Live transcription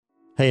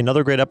Hey,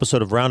 another great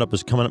episode of Roundup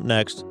is coming up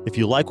next. If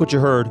you like what you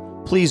heard,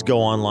 please go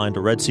online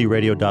to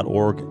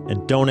redsearadio.org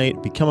and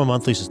donate, become a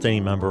monthly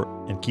sustaining member,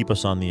 and keep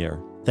us on the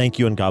air. Thank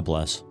you and God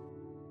bless.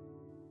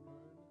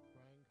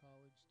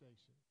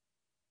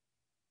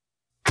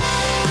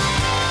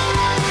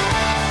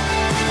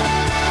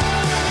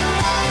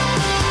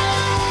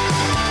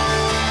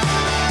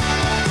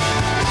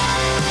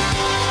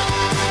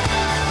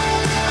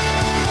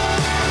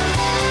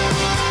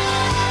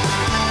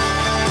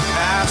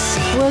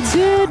 Well,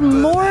 good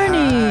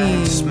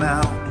morning.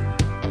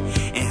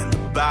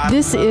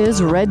 This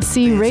is Red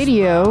Sea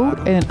Radio,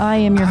 and I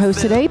am your host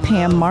today,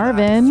 Pam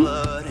Marvin.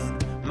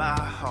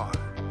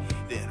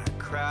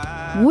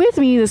 With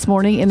me this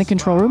morning in the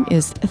control room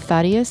is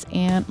Thaddeus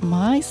and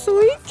my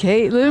sweet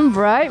Caitlin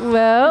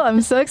Brightwell.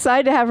 I'm so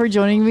excited to have her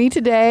joining me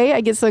today.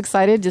 I get so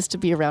excited just to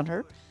be around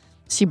her.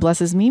 She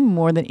blesses me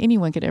more than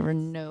anyone could ever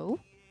know.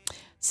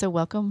 So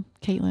welcome,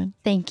 Caitlin.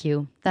 Thank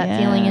you. That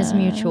feeling is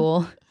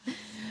mutual.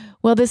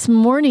 Well, this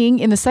morning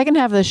in the second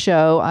half of the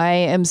show, I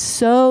am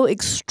so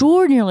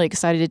extraordinarily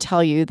excited to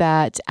tell you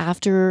that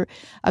after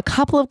a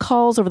couple of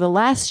calls over the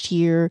last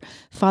year,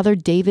 Father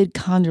David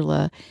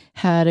Conderla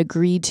had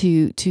agreed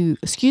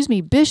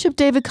Bishop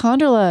David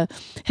Conderla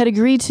had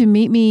agreed to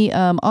meet me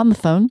on the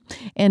phone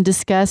and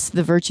discuss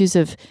the virtues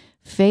of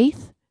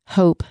faith,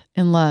 hope,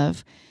 and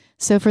love.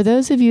 So for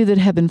those of you that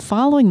have been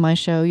following my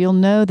show, you'll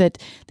know that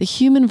the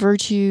human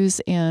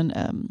virtues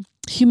and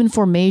human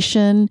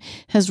formation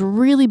has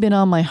really been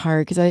on my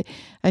heart because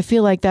I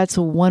feel like that's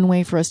one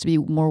way for us to be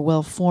more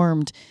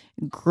well-formed,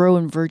 grow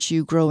in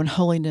virtue, grow in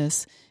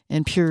holiness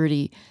and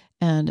purity.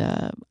 And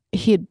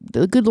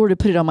the good Lord had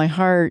put it on my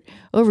heart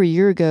over a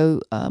year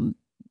ago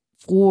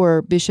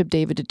for Bishop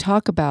David to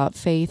talk about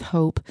faith,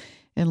 hope,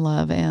 and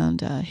love. And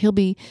he'll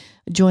be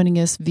joining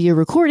us via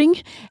recording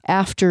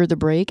after the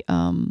break.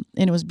 And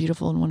it was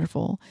beautiful and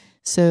wonderful.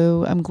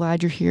 So I'm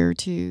glad you're here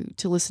to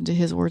listen to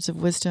his words of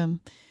wisdom.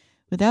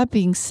 With that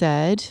being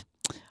said,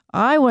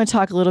 I want to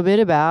talk a little bit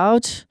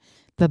about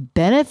the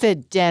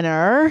benefit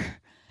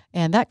dinner,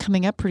 and that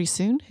coming up pretty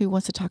soon. Who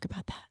wants to talk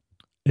about that?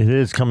 It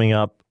is coming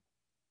up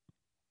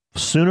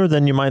sooner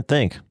than you might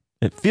think.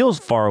 It feels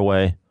far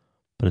away,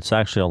 but it's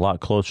actually a lot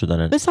closer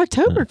than it. It's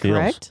October,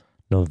 correct?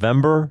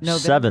 November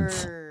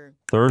 7th.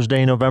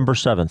 Thursday, November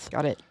 7th.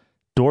 Got it.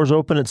 Doors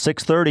open at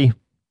 6:30.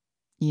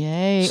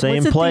 Yay.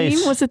 Same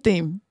place. What's the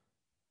theme?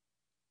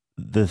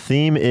 The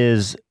theme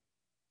is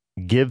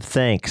give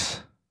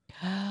thanks.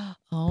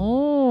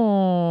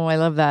 Oh, I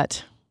love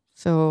that.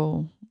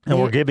 So, and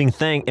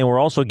we're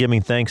also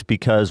giving thanks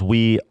because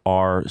we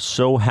are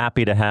so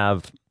happy to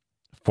have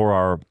for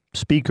our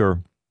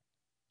speaker,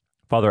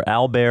 Father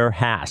Albert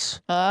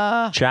Haas,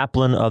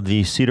 chaplain of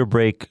the Cedar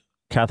Break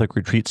Catholic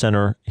Retreat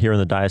Center here in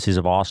the Diocese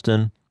of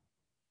Austin,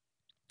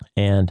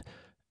 and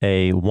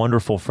a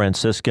wonderful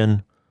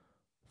Franciscan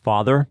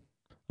father,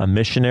 a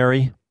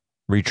missionary,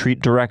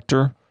 retreat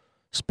director,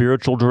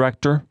 spiritual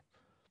director.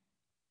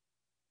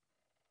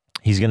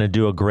 He's going to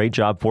do a great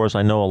job for us.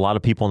 I know a lot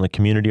of people in the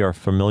community are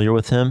familiar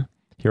with him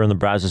here in the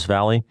Brazos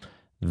Valley.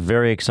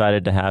 Very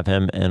excited to have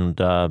him. And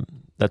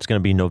that's going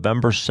to be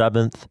November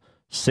 7th,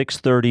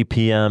 6:30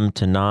 p.m.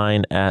 to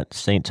 9 at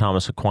St.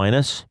 Thomas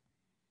Aquinas.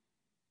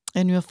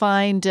 And you'll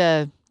find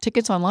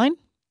tickets online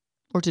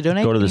or to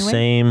donate? Go to the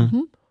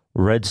same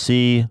Red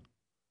Sea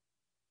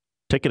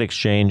ticket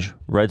exchange,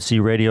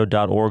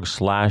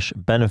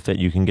 redsearadio.org/benefit.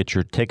 You can get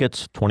your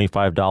tickets,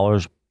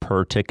 $25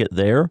 per ticket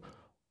there.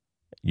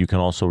 You can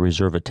also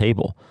reserve a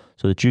table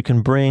so that you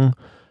can bring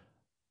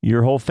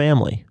your whole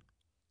family,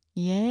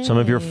 some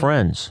of your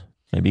friends,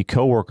 maybe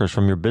coworkers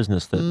from your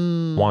business that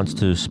wants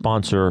to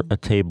sponsor a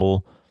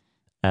table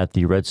at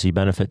the Red Sea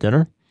Benefit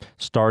Dinner,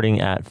 starting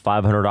at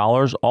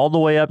 $500 all the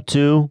way up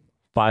to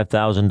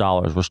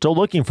 $5,000. We're still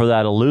looking for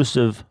that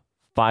elusive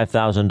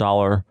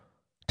 $5,000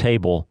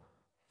 table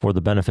for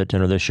the benefit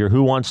dinner this year.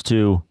 Who wants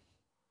to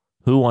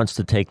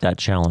take that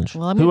challenge?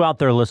 Well, who out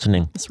there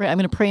listening? That's right. I'm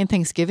going to pray in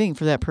thanksgiving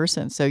for that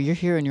person. So you're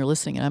here and you're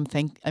listening, and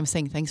I'm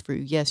saying thanks for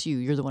you. Yes,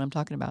 you're the one I'm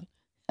talking about.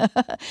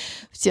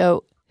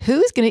 So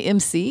who's going to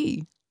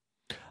MC?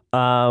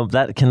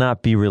 That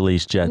cannot be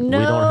released yet. No,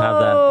 we don't have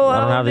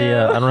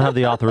that. I don't have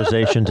the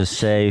authorization to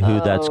say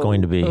who that's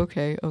going to be.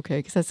 Okay,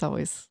 because that's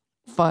always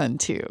fun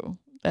too.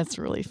 That's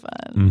really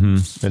fun.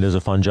 Mm-hmm. It is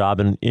a fun job,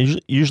 and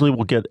usually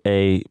we'll get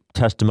a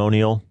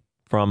testimonial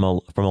from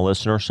a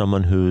listener,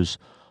 someone whose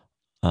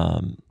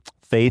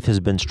faith has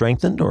been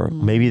strengthened, or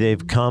maybe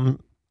they've come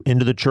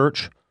into the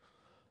church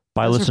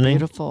by listening.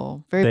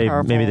 Beautiful, very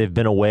powerful. Maybe they've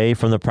been away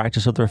from the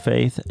practice of their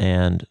faith,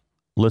 and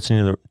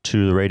listening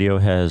to the radio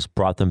has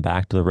brought them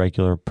back to the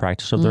regular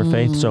practice of their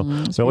faith. So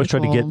we always try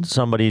to get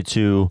somebody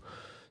to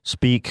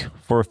speak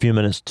for a few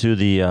minutes to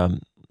the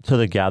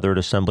gathered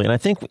assembly. And I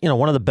think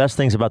one of the best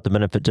things about the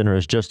benefit dinner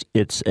is just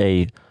it's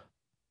a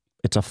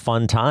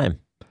fun time.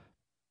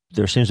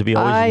 There seems to be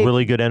always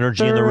really good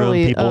energy in the room.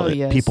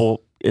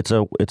 People.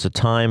 It's a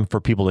time for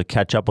people to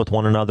catch up with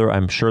one another.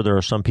 I'm sure there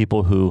are some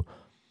people who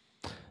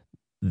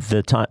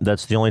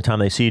that's the only time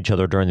they see each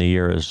other during the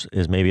year is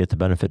maybe at the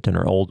benefit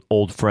dinner.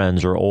 Old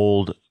friends or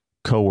old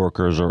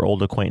coworkers or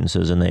old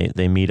acquaintances, and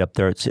they meet up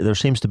there. There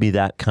seems to be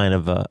that kind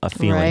of a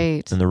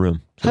feeling in the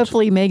room. So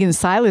hopefully Megan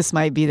Silas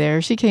might be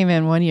there. She came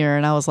in one year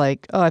and I was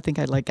like, oh, I think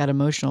I got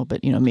emotional,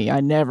 but you know me,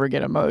 I never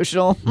get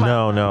emotional.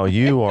 No,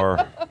 you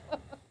are.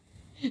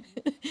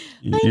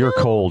 You're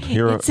cold.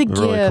 It's a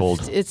really gift.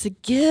 Cold. It's a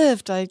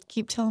gift. I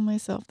keep telling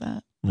myself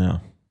that. Yeah.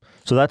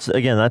 So that's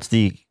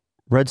the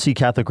Red Sea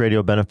Catholic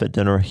Radio Benefit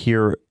Dinner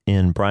here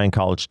in Bryan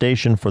College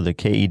Station for the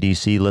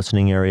KEDC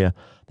listening area.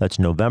 That's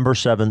November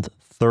 7th,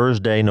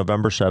 Thursday,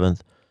 November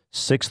 7th,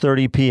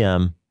 6:30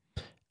 p.m.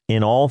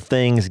 In all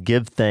things,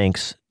 give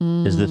thanks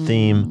is the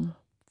theme.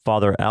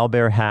 Father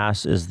Albert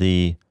Haas is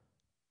the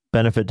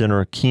benefit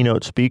dinner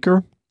keynote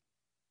speaker.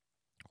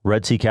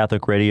 Red Sea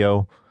Catholic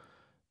Radio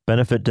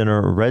Benefit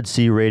Dinner,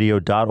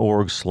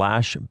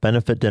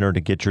 redsearadio.org/benefit dinner to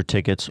get your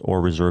tickets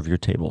or reserve your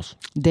tables.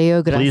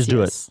 Deo gracias. Please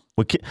do it.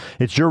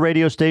 It's your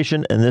radio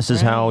station, and this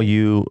is how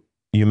you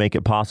make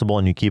it possible,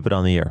 and you keep it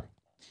on the air.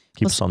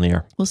 Keep us on the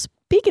air. Well,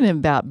 speaking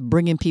about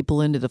bringing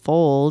people into the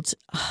fold,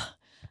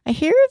 I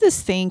hear of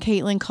this thing,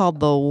 Caitlin, called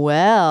The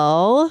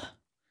Well.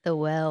 The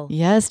Well.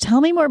 Yes.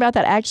 Tell me more about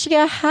that. Actually,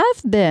 I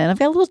have been. I've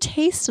got a little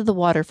taste of the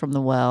water from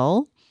The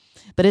Well.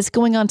 But it's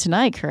going on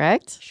tonight,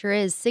 correct? Sure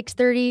is.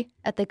 6:30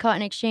 at the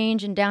Cotton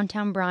Exchange in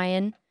downtown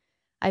Bryan.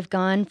 I've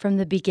gone from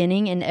the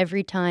beginning, and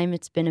every time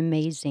it's been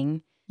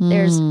amazing.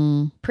 There's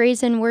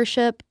praise and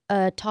worship,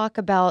 talk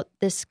about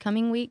this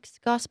coming week's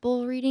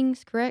gospel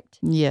readings, correct?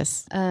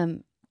 Yes.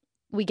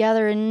 We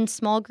gather in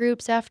small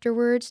groups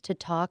afterwards to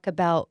talk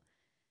about,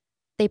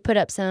 they put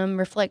up some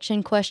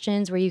reflection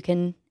questions where you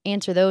can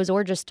answer those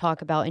or just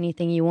talk about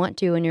anything you want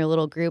to in your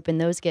little group,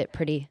 and those get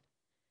pretty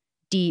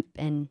deep,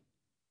 and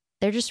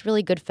they're just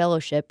really good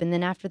fellowship. And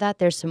then after that,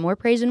 there's some more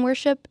praise and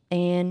worship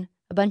and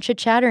a bunch of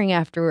chattering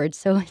afterwards.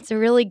 So it's a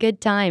really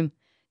good time.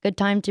 Good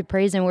time to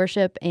praise and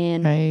worship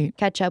and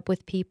catch up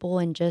with people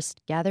and just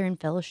gather in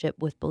fellowship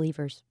with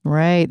believers.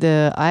 Right.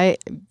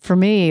 For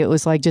me, it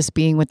was like just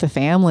being with the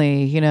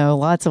family,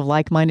 lots of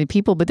like-minded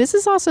people. But this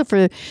is also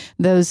for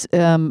those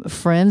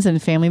friends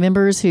and family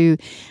members who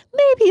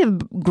maybe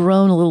have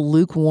grown a little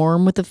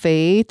lukewarm with the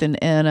faith.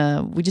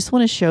 And we just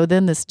want to show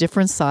them this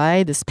different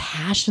side, this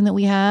passion that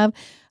we have.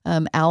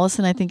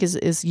 Allison, I think,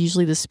 is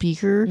usually the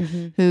speaker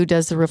who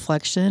does the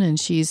reflection. And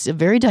she's a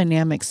very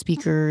dynamic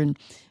speaker and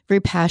very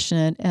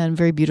passionate and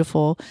very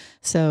beautiful.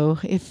 So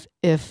if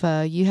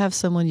you have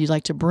someone you'd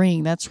like to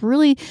bring, that's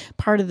really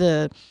part of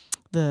the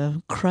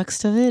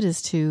crux of it,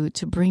 is to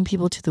bring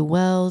people to the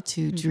well,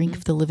 to drink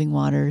of the living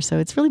water. So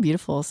it's really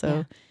beautiful.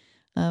 So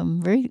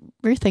very,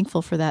 very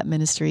thankful for that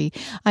ministry.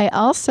 I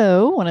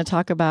also want to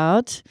talk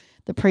about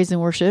the praise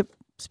and worship.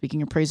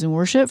 Speaking of praise and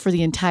worship for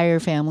the entire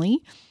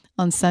family,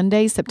 on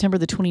Sunday, September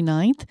the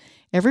 29th,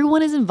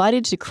 everyone is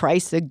invited to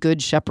Christ the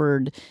Good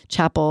Shepherd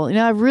Chapel.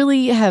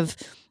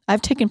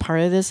 I've taken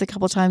part of this a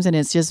couple of times, and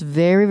it's just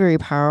very, very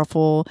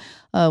powerful.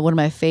 One of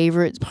my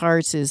favorite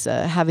parts is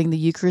having the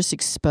Eucharist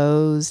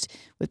exposed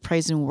with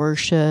praise and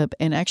worship,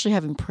 and actually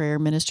having prayer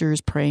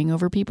ministers praying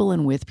over people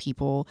and with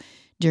people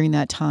during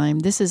that time.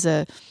 This is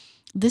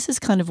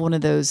kind of one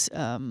of those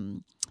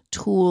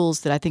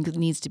tools that I think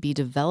needs to be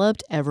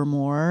developed ever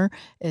more,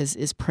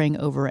 is praying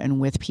over and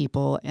with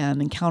people.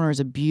 And Encounter is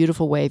a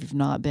beautiful way, if you've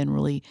not been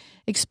really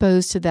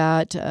exposed to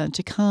that,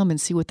 to come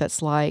and see what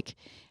that's like.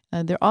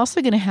 They're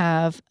also going to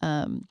have,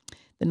 the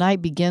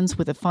night begins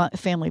with a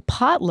family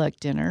potluck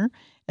dinner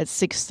at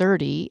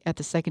 6:30 at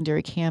the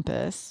secondary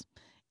campus.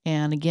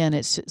 And again,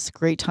 it's a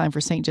great time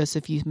for St.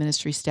 Joseph Youth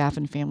Ministry staff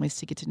and families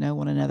to get to know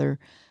one another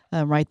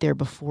right there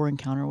before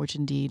Encounter, which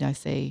indeed I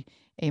say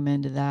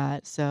amen to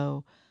that.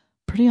 So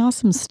pretty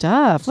awesome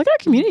stuff. Look, our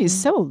community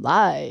is so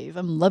alive.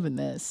 I'm loving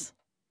this.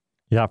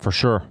 Yeah, for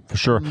sure. For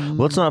sure.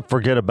 Let's not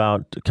forget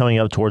about coming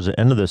up towards the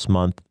end of this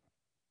month,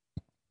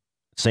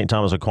 St.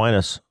 Thomas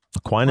Aquinas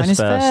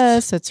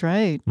Fest. That's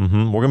right. We're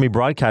going to be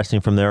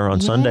broadcasting from there on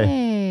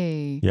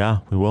Sunday. Yeah,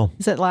 we will.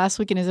 Is that last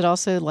weekend? Is it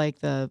also like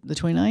the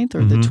 29th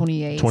or the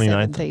 28th, 29th,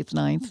 7th, 8th,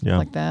 9th, yeah,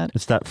 like that?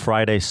 It's that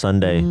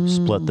Friday-Sunday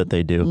split that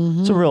they do.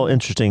 It's a real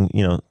interesting,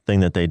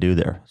 thing that they do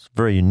there. It's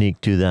very unique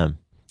to them.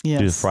 Yes.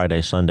 Do the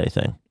Friday-Sunday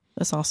thing.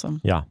 That's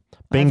awesome. Yeah.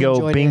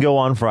 Bingo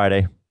on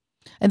Friday.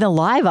 And the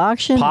live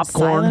auction.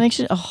 Popcorn.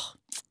 Auction. Oh.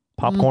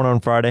 Popcorn on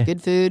Friday.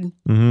 Good food.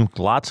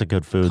 Lots of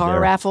good food Car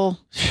there. raffle.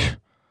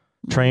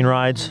 Train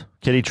rides.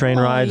 Kiddie train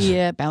rides.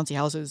 Yeah. Bouncy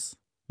houses.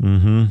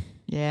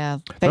 Yeah.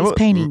 Face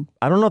painting.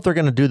 I don't know if they're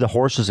going to do the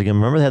horses again.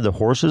 Remember they had the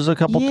horses a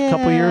couple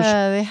years?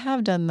 Yeah, they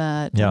have done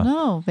that. Yeah. I don't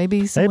know.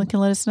 Maybe someone can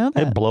let us know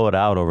that. They blow it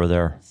out over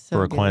there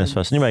for Aquinas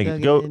Fest. Anyway,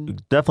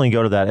 definitely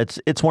go to that.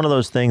 It's one of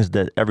those things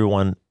that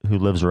everyone who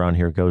lives around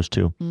here goes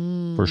to.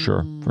 For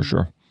sure. For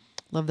sure.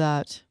 Love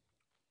that.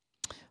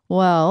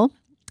 Well,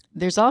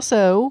 there's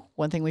also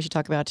one thing we should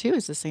talk about too,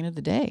 is the saint of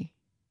the day.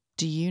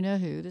 Do you know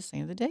who the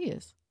saint of the day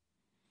is?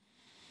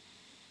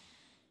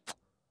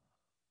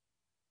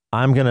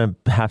 I'm going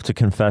to have to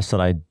confess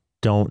that I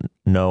don't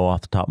know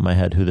off the top of my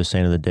head who the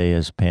saint of the day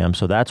is, Pam.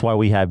 So that's why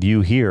we have you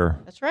here.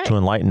 That's right. To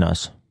enlighten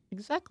us.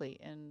 Exactly.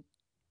 And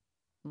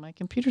my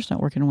computer's not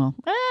working well.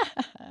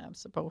 I'm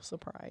so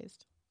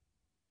surprised.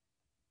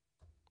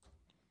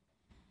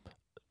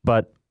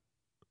 But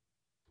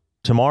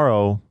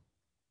tomorrow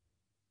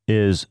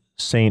is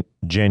Saint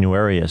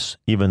Januarius,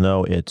 even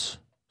though it's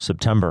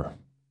September.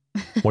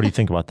 What do you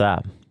think about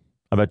that?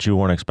 I bet you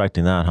weren't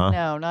expecting that, huh?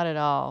 No, not at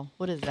all.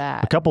 What is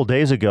that? A couple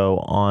days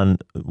ago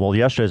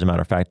yesterday, as a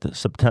matter of fact, the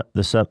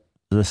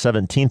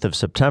 17th of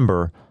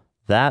September,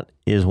 that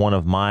is one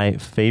of my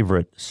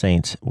favorite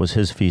saints, was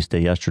his feast day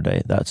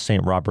yesterday. That's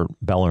St. Robert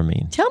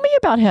Bellarmine. Tell me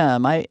about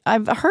him.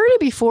 I've heard it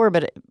before,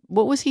 but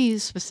what was he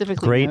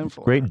specifically known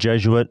for? Great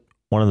Jesuit,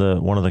 one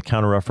of the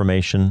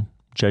Counter-Reformation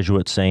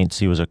Jesuit saints.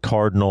 He was a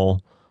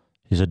cardinal.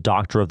 He's a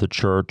doctor of the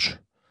church.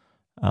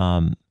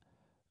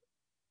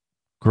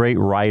 Great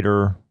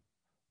writer.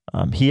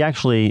 He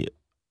actually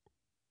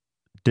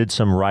did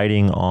some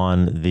writing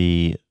on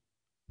the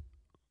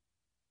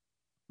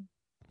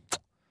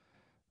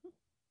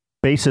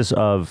basis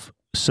of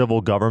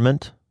civil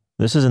government.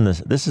 This is in the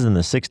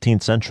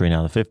 16th century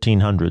now, the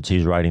 1500s.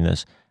 He's writing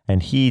this,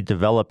 and he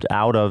developed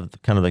out of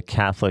kind of the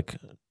Catholic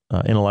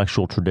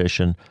intellectual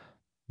tradition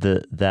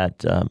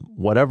that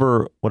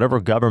whatever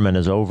government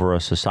is over a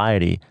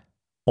society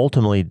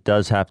ultimately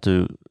does have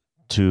to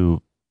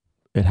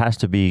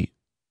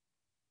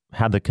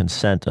have the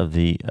consent of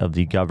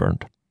the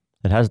governed.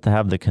 It has to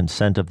have the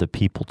consent of the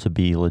people to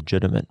be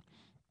legitimate.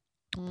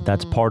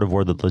 That's part of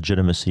where the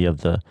legitimacy of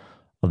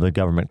the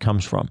government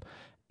comes from.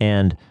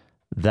 And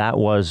that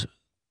was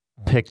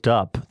picked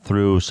up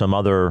through some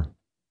other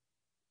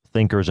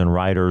thinkers and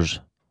writers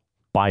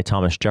by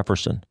Thomas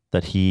Jefferson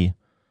that he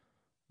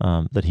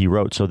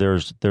wrote. So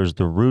there's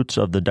the roots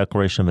of the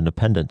Declaration of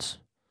Independence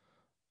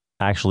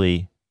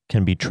actually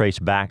can be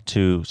traced back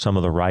to some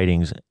of the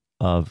writings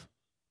of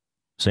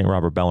St.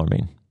 Robert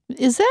Bellarmine.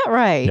 Is that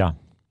right? Yeah.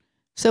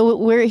 So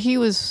where he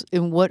was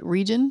in what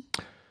region?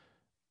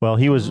 Well,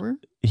 he was an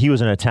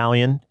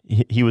Italian.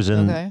 He was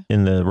in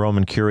the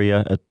Roman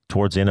Curia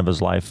towards the end of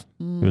his life.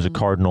 He was a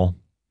cardinal.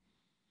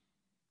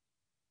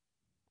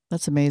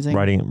 That's amazing.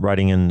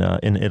 Writing in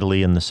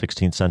Italy in the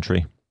 16th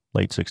century,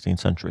 late 16th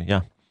century.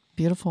 Yeah.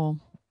 Beautiful.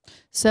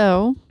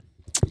 So,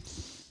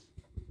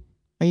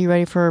 are you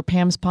ready for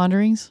Pam's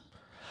Ponderings?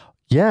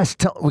 Yes,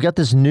 we got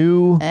this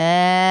new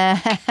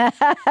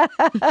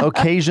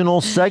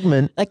occasional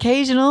segment.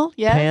 Occasional,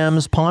 yes.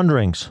 Pam's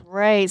Ponderings.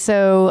 Right.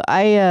 So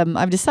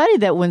I've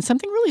decided that when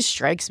something really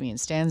strikes me and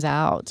stands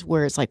out,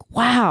 where it's like,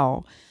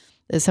 wow,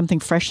 there's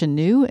something fresh and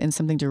new and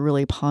something to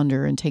really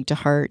ponder and take to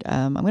heart,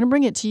 I'm going to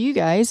bring it to you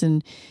guys,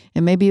 and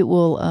maybe it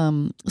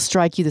will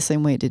strike you the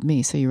same way it did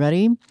me. So you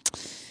ready?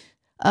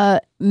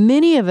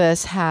 Many of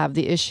us have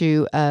the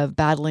issue of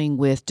battling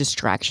with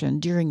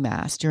distraction during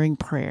Mass, during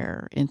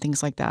prayer, and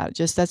things like that.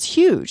 That's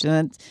huge.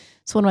 And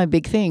that's one of my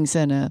big things.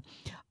 And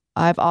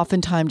I've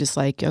oftentimes just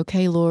like,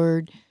 okay,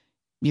 Lord,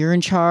 you're in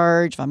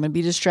charge. If I'm going to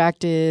be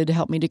distracted,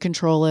 help me to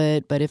control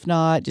it. But if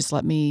not, just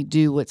let me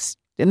do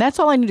and that's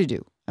all I need to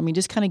do. I mean,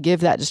 just kind of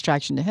give that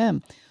distraction to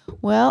him.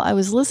 Well, I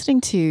was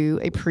listening to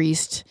a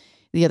priest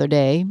the other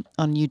day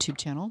on YouTube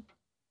channel.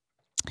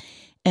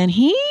 And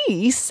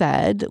he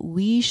said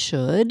we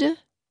should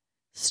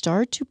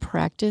start to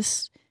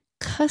practice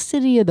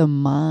custody of the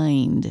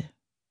mind.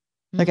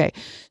 Okay,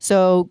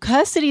 so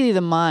custody of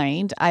the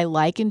mind, I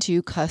liken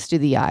to custody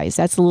of the eyes.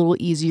 That's a little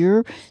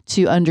easier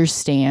to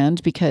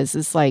understand because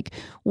it's like,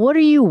 what are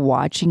you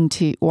watching?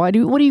 What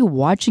are you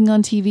watching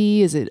on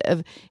TV? Is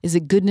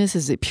it goodness?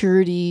 Is it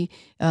purity?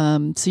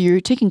 So you're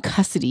taking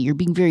custody. You're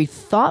being very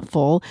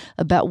thoughtful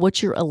about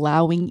what you're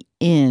allowing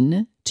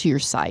in to your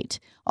sight.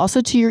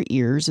 Also to your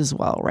ears as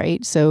well,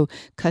 right? So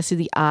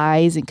custody of the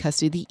eyes and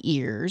custody of the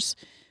ears.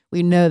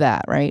 We know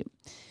that, right?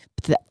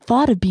 But that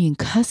thought of being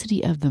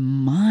custody of the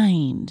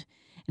mind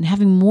and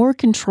having more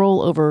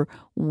control over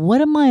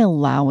what am I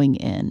allowing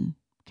in?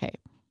 Okay,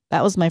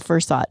 that was my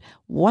first thought.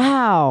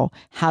 Wow,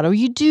 how do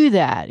you do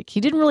that?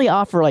 He didn't really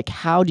offer like,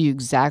 how do you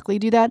exactly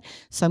do that?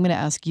 So I'm going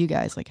to ask you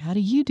guys, like, how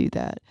do you do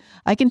that?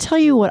 I can tell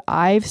you what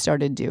I've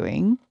started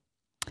doing.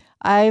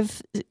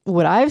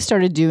 What I've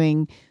started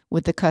doing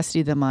with the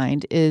custody of the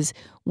mind is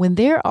when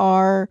there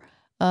are,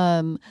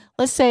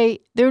 let's say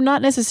they're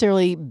not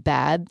necessarily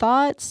bad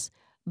thoughts,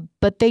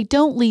 but they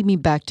don't lead me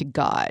back to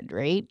God,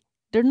 right?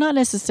 They're not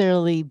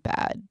necessarily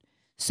bad.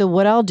 So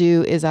what I'll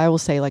do is I will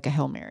say like a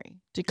Hail Mary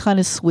to kind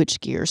of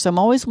switch gears. So I'm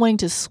always wanting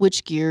to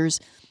switch gears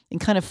and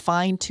kind of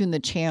fine tune the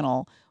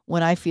channel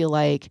when I feel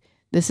like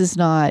this is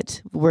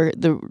not where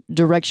the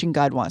direction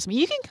God wants me.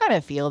 You can kind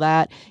of feel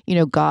that,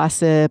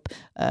 gossip,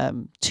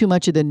 too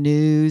much of the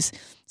news.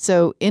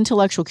 So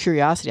intellectual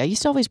curiosity, I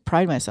used to always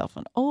pride myself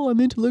on, I'm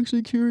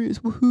intellectually curious.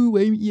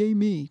 Woohoo, yay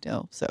me.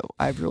 No, so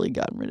I've really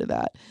gotten rid of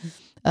that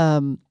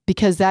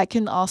because that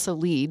can also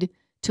lead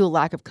to a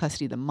lack of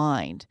custody of the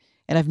mind.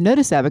 And I've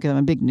noticed that because I'm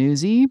a big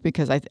newsie,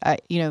 because I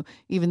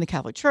even the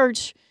Catholic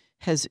Church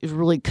has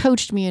really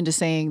coached me into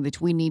saying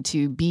that we need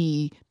to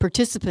be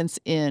participants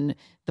in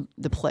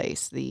the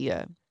place,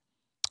 the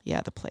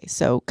place.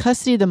 So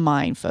custody of the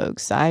mind,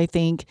 folks. I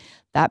think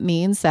that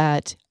means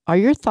that are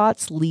your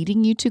thoughts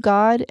leading you to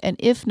God? And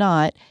if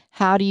not,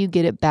 how do you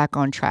get it back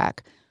on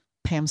track?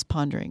 Pam's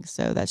Pondering.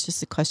 So that's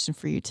just a question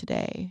for you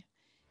today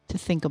to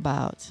think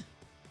about.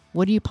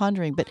 What are you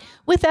pondering? But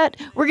with that,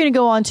 we're going to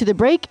go on to the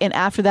break. And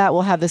after that,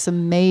 we'll have this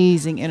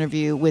amazing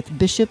interview with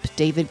Bishop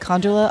David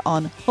Condola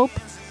on hope,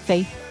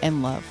 faith,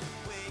 and love.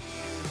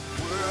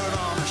 World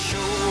on my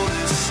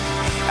shoulders,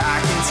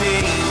 I can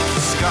take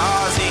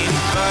scars and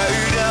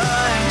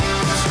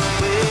burdens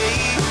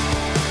away.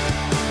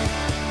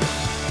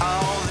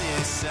 All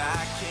this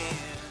I can.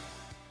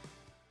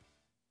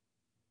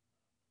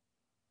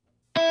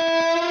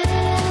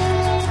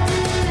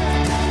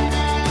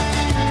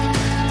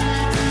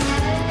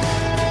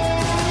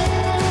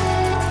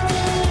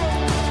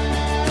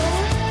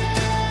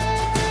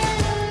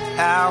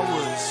 I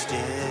was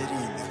dead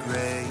in the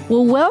grave.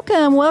 Well,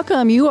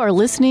 welcome. You are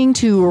listening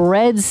to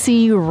Red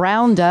Sea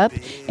Roundup,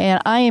 and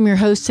I am your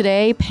host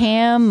today,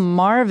 Pam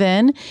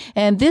Marvin.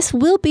 And this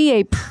will be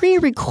a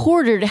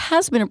pre-recorded, it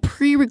has been a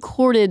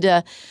pre-recorded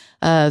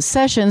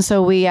session,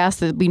 so we ask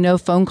that there be no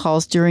phone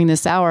calls during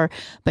this hour.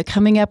 But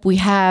coming up, we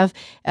have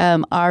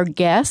our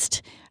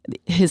guest,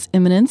 His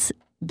Eminence,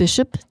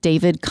 Bishop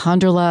David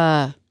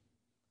Condola.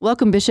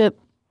 Welcome, Bishop.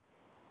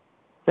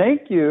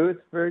 Thank you.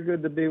 It's very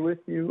good to be with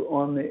you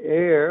on the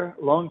air.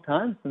 Long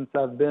time since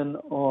I've been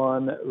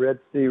on Red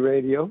Sea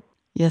Radio.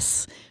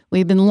 Yes,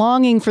 we've been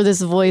longing for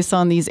this voice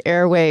on these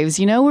airwaves.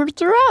 You know, we're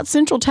throughout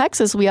Central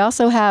Texas. We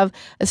also have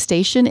a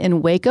station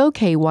in Waco,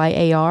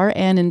 KYAR,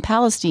 and in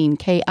Palestine,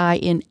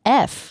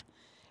 KINF,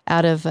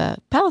 out of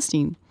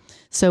Palestine.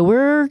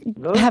 So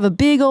have a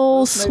big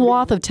old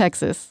swath of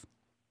Texas.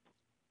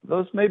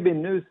 Those may be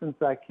new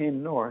since I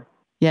came north.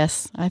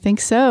 Yes, I think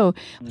so.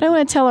 But I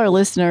want to tell our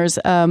listeners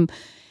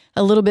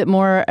a little bit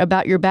more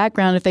about your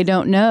background if they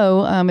don't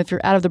know, if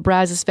you're out of the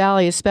Brazos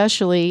Valley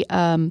especially.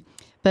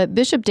 But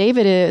Bishop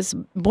David is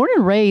born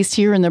and raised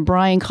here in the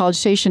Bryan College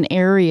Station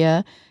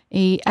area.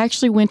 He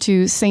actually went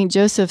to St.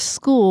 Joseph's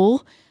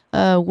School,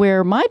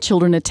 where my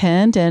children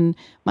attend, and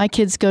my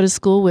kids go to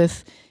school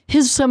with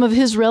some of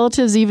his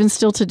relatives even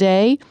still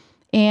today.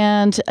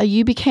 And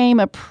you became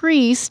a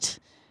priest.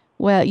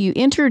 Well, you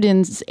entered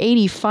in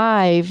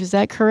 85, is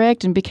that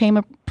correct? And became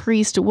a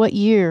priest what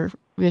year,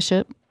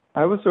 Bishop?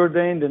 I was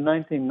ordained in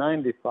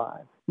 1995.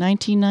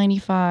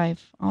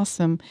 1995.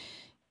 Awesome.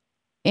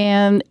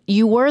 And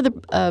you were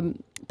the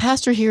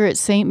pastor here at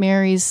St.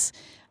 Mary's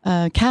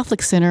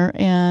Catholic Center.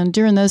 And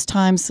during those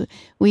times,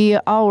 we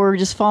all were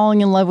just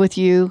falling in love with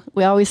you.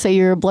 We always say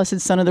you're a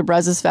blessed son of the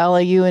Brazos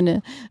Valley, you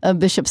and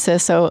Bishop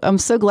Sis. So I'm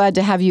so glad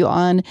to have you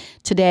on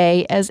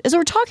today. As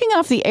we're talking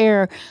off the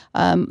air,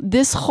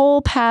 this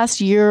whole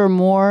past year or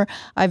more,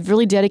 I've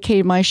really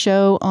dedicated my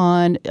show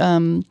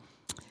on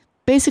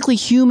basically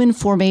human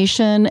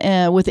formation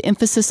with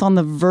emphasis on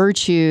the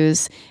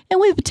virtues. And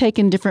we've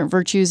taken different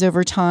virtues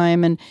over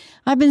time. And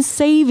I've been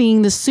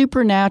saving the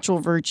supernatural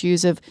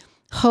virtues of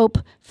hope,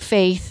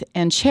 faith,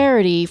 and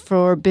charity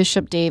for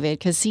Bishop David,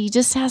 because he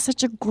just has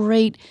such a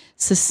great,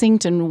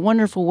 succinct, and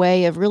wonderful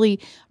way of really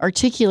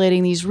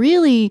articulating these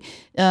really,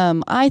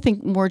 I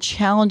think, more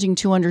challenging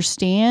to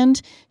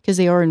understand because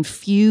they are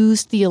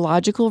infused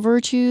theological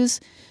virtues.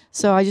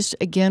 So I just,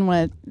 again,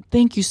 want to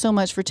thank you so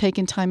much for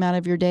taking time out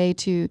of your day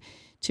to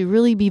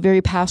really be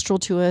very pastoral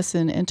to us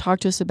and talk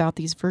to us about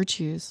these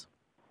virtues.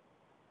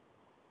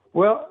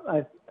 Well,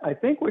 I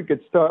think we could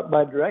start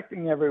by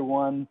directing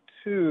everyone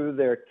to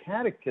their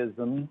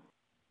catechism,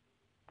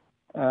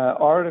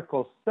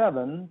 Article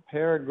 7,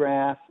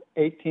 paragraph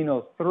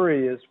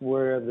 1803 is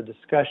where the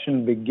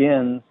discussion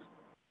begins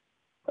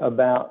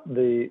about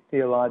the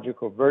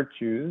theological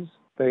virtues,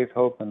 faith,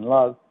 hope, and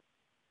love.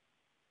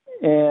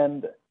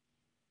 And,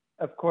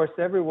 of course,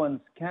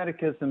 everyone's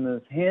catechism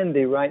is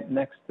handy right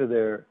next to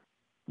their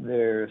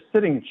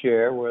sitting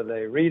chair where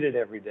they read it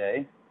every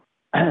day.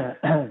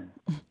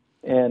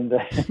 And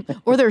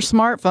or their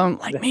smartphone,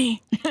 like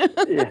me.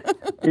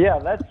 yeah,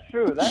 that's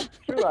true.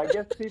 I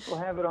guess people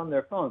have it on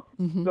their phone.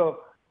 Mm-hmm.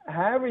 So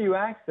however you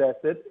access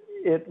it,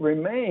 it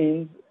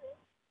remains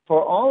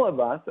for all of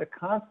us a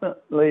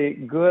constantly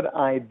good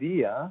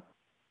idea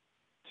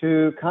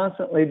to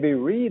constantly be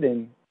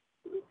reading.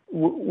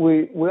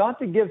 We ought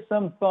to give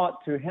some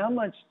thought to how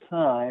much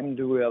time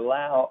do we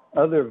allow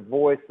other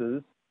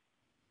voices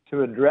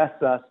to address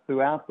us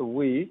throughout the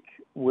week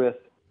with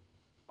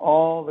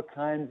all the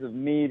kinds of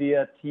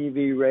media,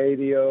 TV,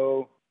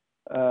 radio,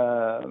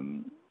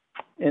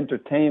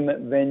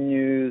 entertainment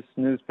venues,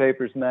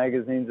 newspapers,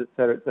 magazines, et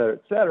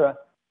cetera,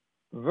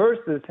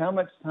 versus how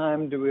much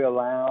time do we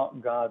allow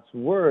God's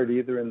Word,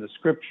 either in the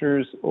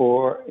Scriptures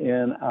or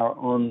in our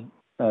own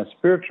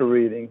spiritual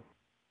reading,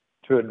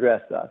 to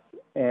address us.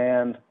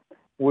 And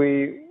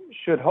we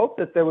should hope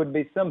that there would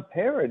be some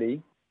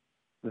parity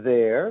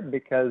there,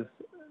 because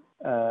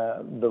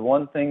the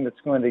one thing that's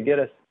going to get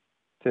us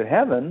to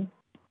heaven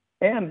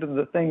and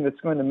the thing that's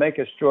going to make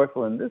us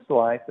joyful in this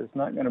life is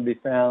not going to be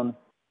found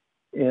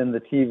in the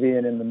TV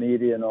and in the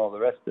media and all the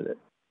rest of it.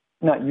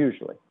 Not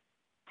usually.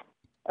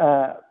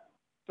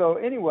 So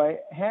anyway,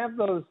 have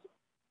the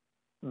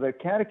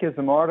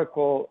catechism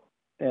article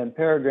and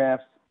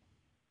paragraphs.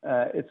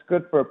 It's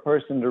good for a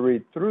person to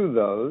read through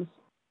those.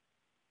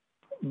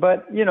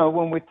 But,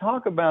 when we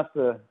talk about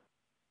the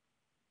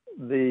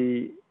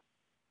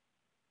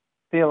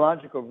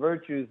theological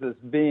virtues as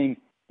being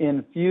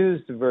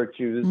infused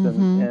virtues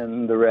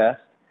and the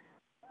rest,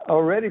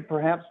 already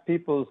perhaps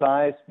people's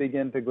eyes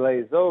begin to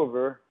glaze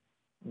over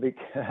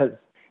because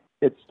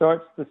it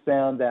starts to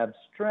sound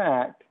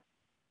abstract.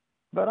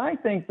 But I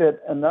think that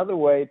another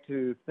way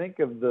to think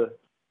of the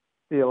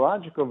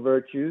theological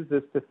virtues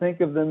is to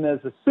think of them as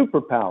a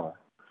superpower.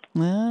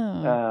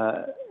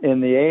 Oh.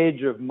 In the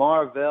age of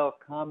Marvel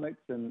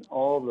Comics and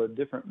all the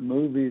different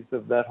movies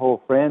of that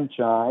whole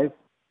franchise,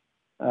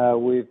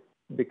 we've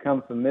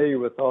become familiar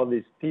with all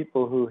these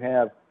people who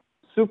have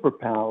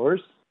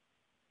superpowers.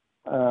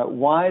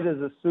 Why does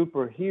a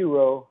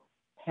superhero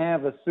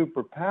have a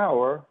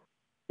superpower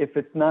if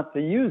it's not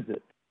to use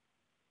it?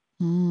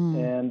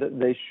 And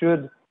they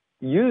should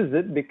use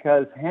it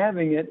because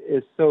having it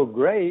is so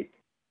great.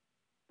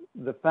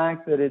 The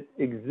fact that it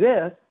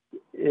exists,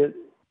 it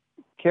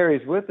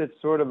carries with it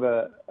sort of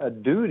a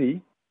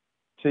duty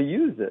to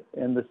use it.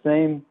 And the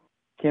same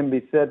can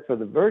be said for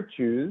the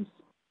virtues.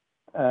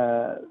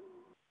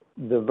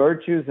 The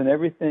virtues and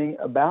everything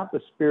about the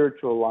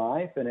spiritual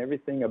life and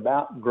everything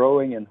about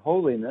growing in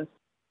holiness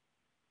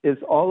is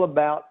all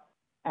about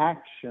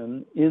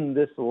action in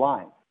this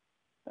life.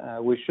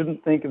 We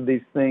shouldn't think of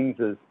these things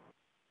as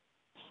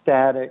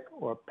static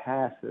or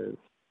passive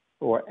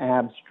or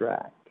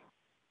abstract.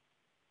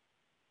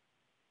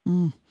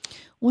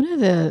 One of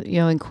the,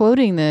 in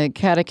quoting the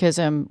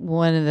catechism,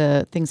 one of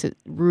the things that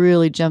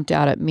really jumped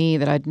out at me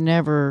that I'd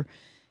never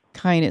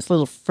it's a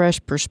little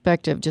fresh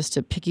perspective just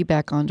to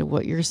piggyback onto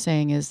what you're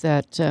saying is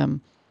that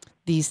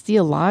these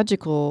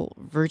theological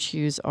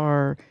virtues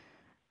are,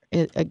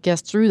 I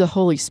guess, through the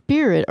Holy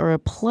Spirit, are a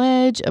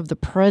pledge of the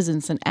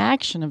presence and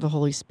action of the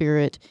Holy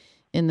Spirit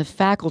in the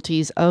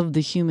faculties of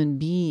the human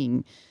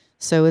being.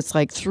 So it's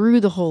like through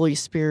the Holy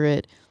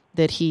Spirit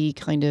that he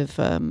kind of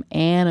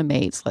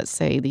animates, let's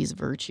say, these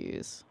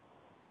virtues.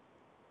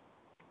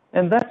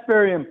 And that's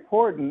very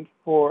important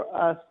for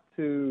us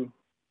to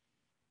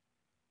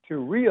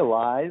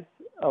realize.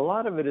 A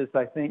lot of it is,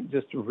 I think,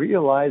 just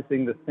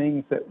realizing the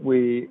things that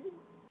we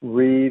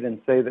read and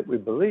say that we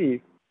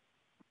believe.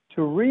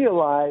 To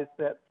realize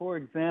that, for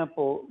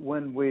example,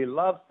 when we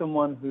love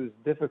someone who's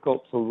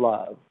difficult to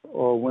love,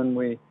 or when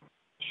we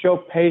show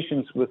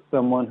patience with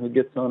someone who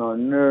gets on our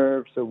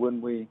nerves, or when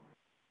we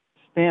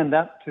stand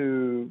up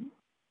to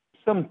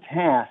some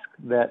task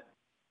that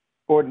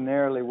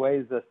ordinarily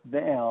weighs us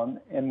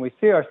down and we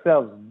see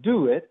ourselves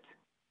do it,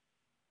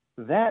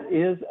 that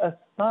is a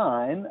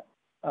sign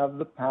of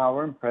the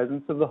power and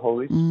presence of the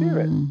Holy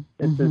Spirit.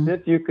 It's as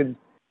if you could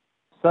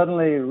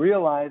suddenly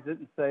realize it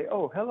and say,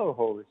 oh, hello,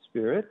 Holy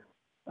Spirit.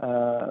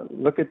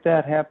 Look at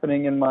that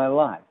happening in my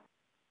life.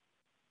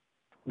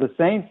 The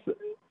saints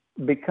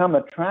become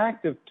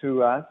attractive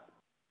to us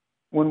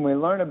when we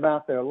learn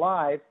about their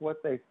life,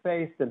 what they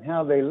faced, and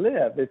how they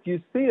live. If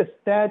you see a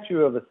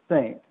statue of a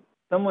saint,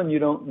 someone you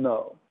don't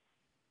know,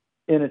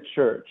 in a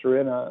church or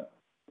in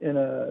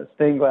a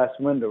stained glass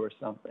window or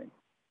something,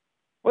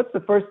 what's the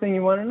first thing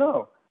you want to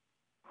know?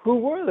 Who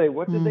were they?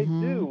 What did they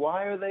do?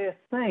 Why are they a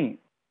saint?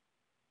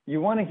 You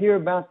want to hear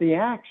about the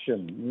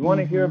action. You want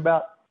to hear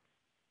about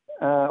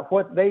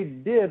what they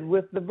did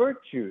with the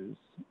virtues.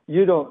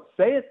 You don't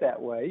say it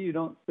that way. You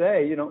don't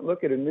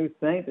look at a new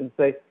saint and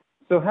say,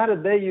 so how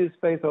did they use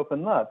faith, hope,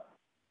 and love?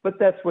 But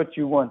that's what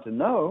you want to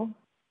know.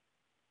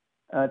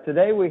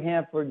 Today we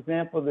have, for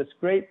example, this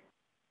great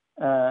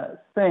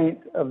saint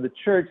of the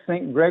church,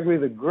 St. Gregory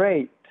the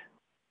Great.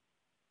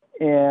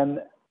 And,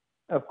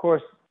 of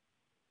course,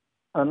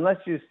 unless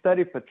you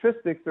study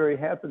patristics or he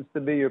happens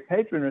to be your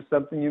patron or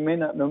something, you may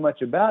not know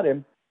much about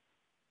him.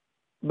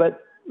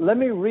 But let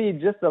me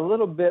read just a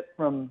little bit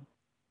from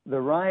the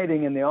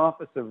writing in the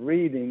Office of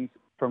Readings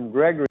from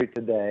Gregory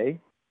today.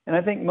 And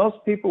I think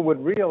most people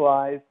would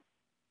realize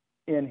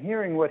in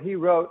hearing what he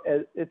wrote,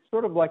 it's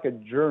sort of like a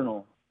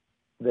journal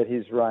that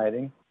he's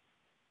writing.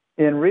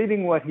 In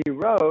reading what he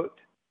wrote,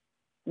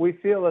 we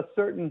feel a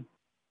certain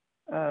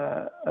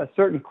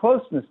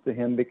closeness to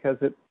him because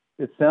it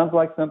sounds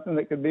like something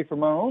that could be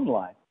from our own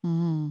life.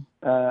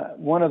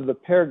 One of the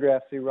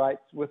paragraphs he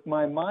writes, with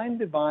my mind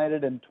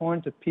divided and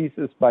torn to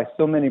pieces by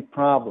so many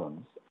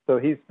problems. So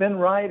he's been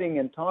writing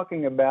and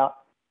talking about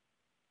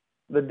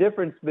the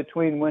difference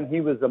between when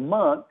he was a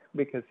monk,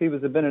 because he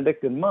was a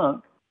Benedictine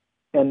monk,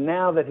 and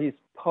now that he's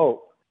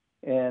Pope,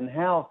 and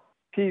how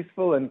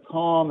peaceful and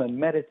calm and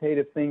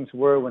meditative things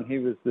were when he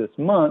was this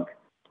monk,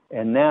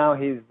 and now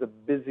he's the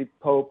busy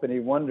Pope, and he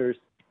wonders,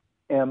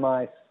 am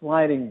I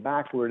sliding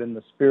backward in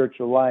the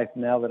spiritual life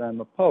now that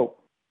I'm a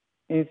Pope?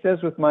 And he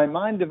says, with my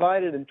mind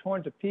divided and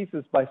torn to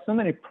pieces by so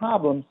many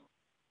problems,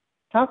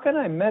 how can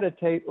I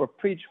meditate or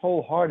preach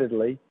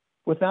wholeheartedly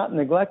without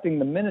neglecting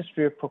the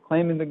ministry of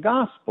proclaiming the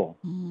gospel?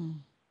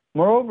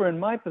 Moreover, in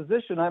my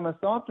position, I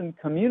must often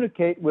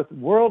communicate with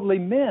worldly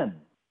men.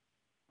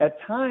 At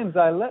times,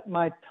 I let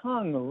my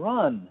tongue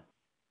run,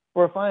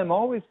 for if I am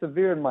always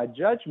severe in my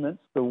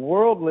judgments, the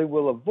worldly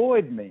will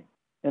avoid me,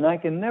 and I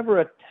can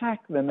never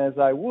attack them as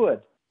I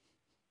would.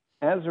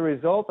 As a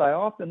result, I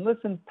often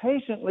listen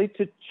patiently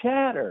to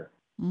chatter,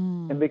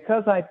 and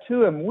because I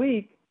too am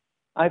weak,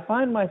 I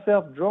find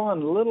myself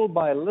drawn little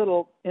by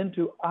little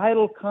into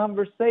idle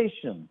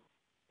conversation,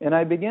 and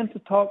I begin to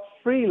talk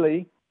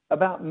freely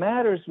about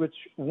matters which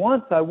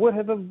once I would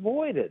have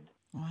avoided.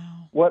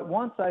 Wow. What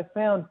once I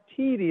found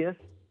tedious,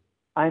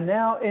 I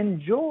now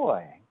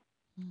enjoy.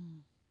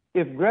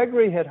 If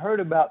Gregory had heard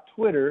about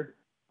Twitter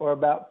or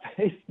about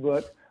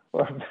Facebook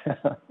or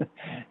about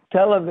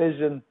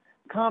television,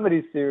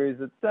 comedy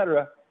series,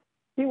 etc.,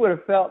 he would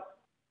have felt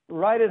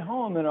right at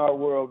home in our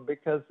world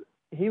because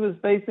he was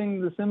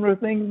facing the similar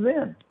things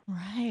then.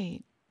 Right.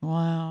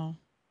 Wow.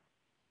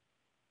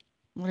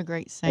 What a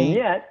great And saint.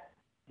 yet,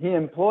 he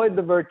employed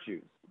the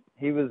virtues.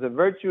 He was a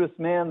virtuous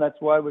man. That's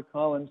why we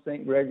call him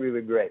St. Gregory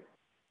the Great.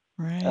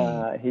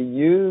 Right. He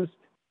used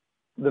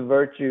the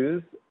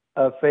virtues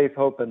of faith,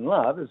 hope, and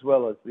love, as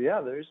well as the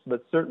others,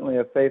 but certainly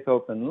of faith,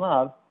 hope, and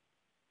love,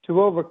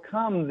 to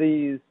overcome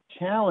these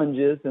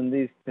challenges and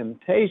these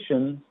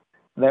temptations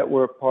that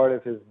were a part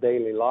of his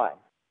daily life.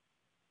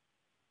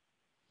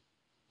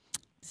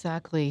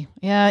 Exactly.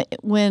 Yeah.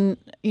 When,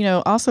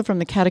 also from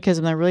the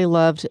Catechism, I really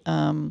loved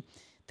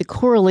the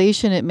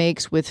correlation it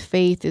makes with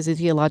faith is a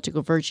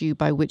theological virtue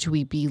by which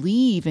we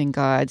believe in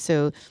God.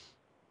 So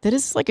that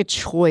is like a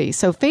choice.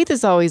 So faith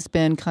has always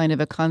been kind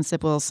of a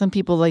concept. Well, some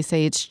people, they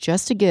say it's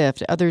just a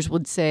gift. Others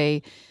would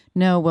say,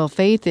 no, well,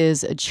 faith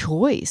is a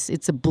choice.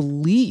 It's a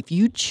belief.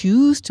 You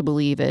choose to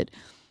believe it.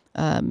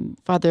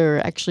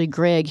 Father, actually,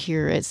 Greg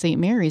here at St.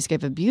 Mary's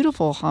gave a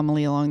beautiful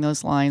homily along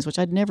those lines, which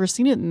I'd never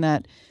seen it in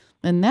that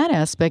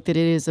aspect, that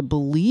it is a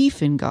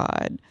belief in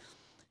God.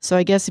 So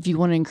I guess if you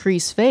want to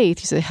increase faith,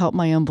 you say, help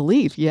my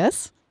unbelief.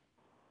 Yes?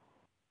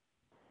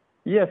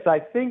 Yes, I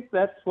think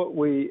that's what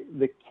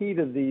the key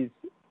to these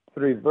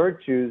three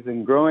virtues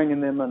and growing in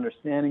them,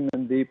 understanding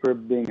them deeper,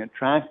 being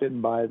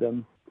attracted by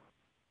them,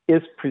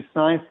 is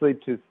precisely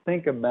to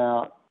think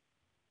about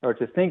or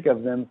to think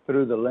of them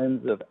through the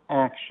lens of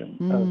action,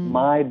 of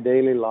my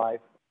daily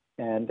life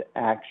and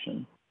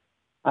action.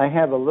 I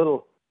have a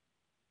little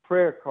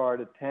prayer card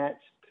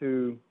attached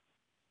to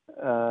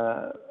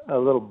a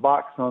little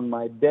box on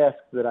my desk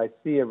that I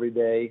see every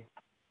day,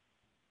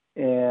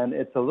 and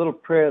it's a little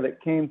prayer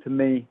that came to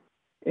me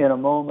in a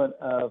moment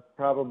of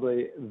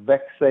probably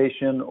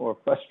vexation or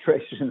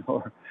frustration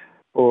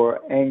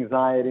or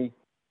anxiety.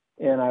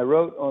 And I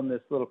wrote on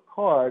this little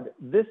card,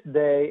 this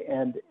day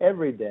and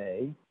every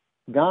day,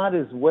 God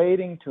is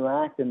waiting to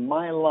act in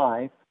my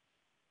life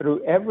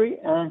through every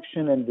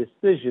action and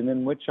decision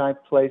in which I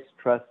place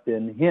trust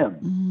in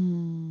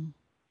Him.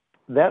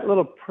 That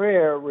little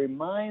prayer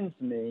reminds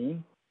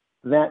me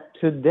that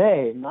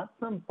today, not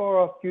some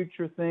far-off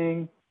future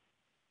thing,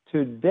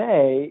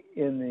 today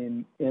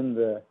in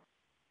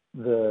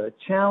the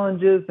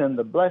challenges and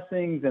the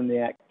blessings and the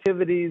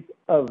activities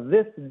of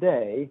this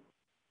day,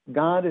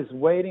 God is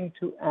waiting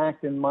to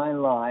act in my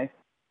life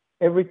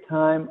every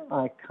time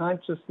I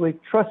consciously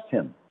trust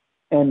Him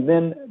and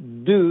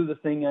then do the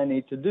thing I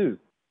need to do.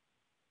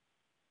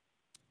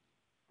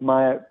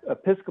 My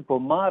Episcopal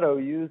motto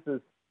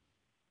uses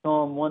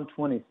Psalm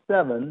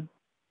 127,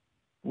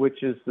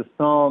 which is the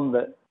psalm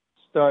that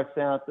starts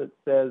out that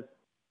says,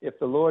 if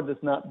the Lord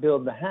does not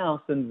build the house,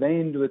 in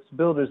vain do its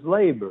builders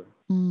labor.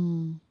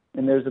 And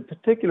there's a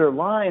particular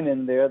line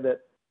in there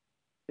that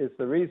is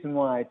the reason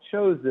why I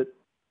chose it,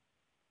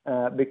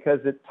 because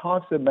it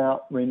talks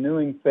about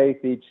renewing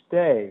faith each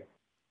day.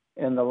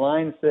 And the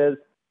line says,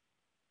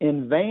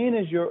 in vain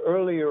is your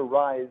earlier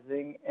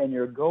rising and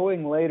your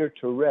going later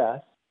to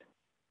rest,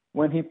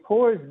 when He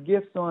pours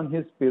gifts on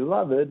His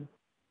beloved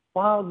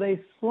while they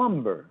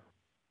slumber.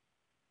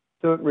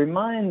 So it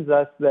reminds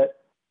us that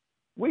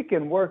we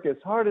can work as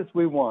hard as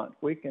we want.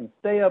 We can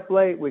stay up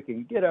late. We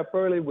can get up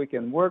early. We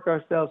can work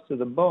ourselves to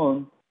the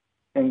bone.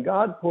 And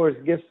God pours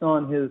gifts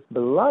on His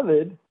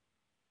beloved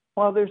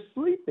while they're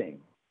sleeping.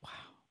 Wow.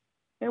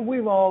 And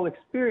we've all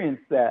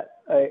experienced that,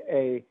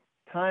 a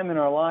time in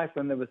our life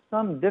when there was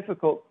some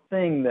difficult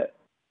thing that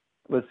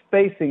was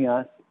facing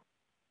us.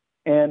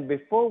 And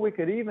before we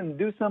could even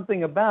do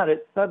something about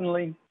it,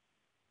 suddenly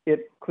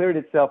it cleared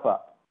itself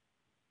up.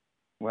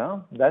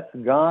 Well, that's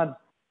God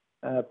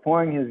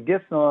pouring His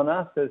gifts on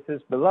us as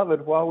His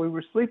beloved while we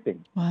were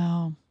sleeping.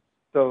 Wow.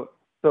 So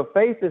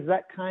faith is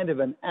that kind of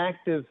an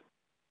active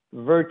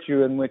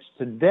virtue in which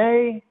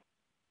today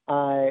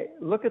I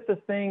look at the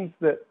things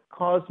that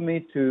cause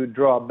me to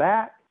draw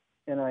back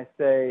and I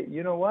say,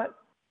 you know what?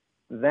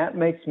 That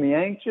makes me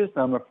anxious.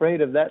 I'm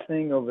afraid of that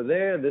thing over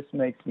there. This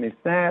makes me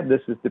sad.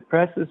 This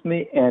depresses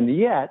me. And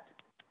yet,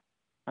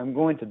 I'm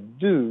going to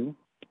do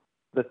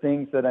the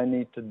things that I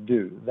need to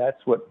do.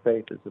 That's what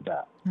faith is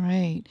about.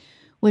 Right.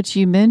 Which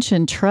you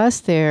mentioned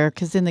trust there,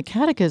 because in the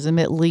Catechism,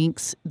 it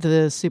links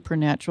the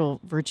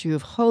supernatural virtue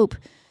of hope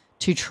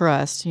to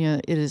trust.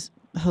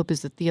 Hope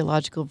is the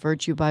theological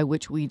virtue by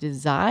which we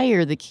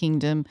desire the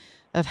kingdom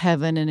of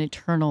heaven and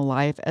eternal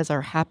life as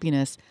our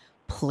happiness,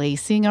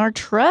 placing our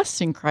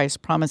trust in Christ's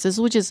promises,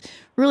 which is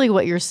really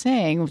what you're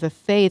saying. The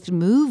faith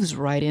moves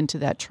right into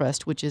that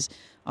trust, which is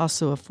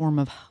also a form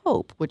of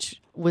hope,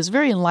 which was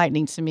very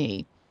enlightening to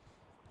me.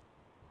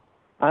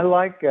 I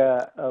like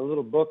a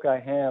little book I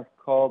have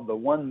called The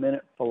 1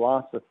 Minute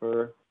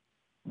Philosopher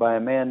by a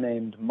man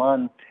named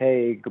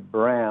Montague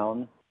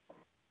Brown.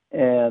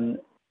 And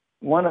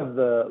one of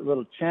the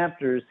little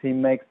chapters, he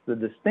makes the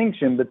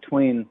distinction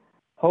between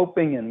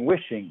hoping and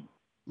wishing,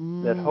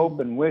 that hope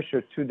and wish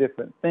are two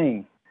different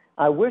things.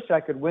 I wish I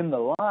could win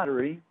the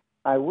lottery.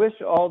 I wish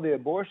all the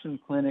abortion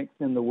clinics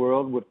in the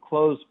world would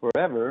close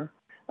forever.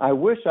 I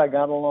wish I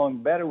got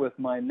along better with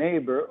my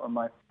neighbor or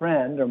my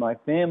friend or my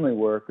family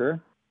worker.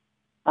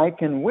 I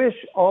can wish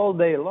all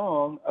day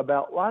long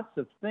about lots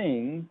of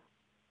things,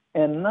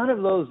 and none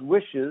of those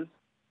wishes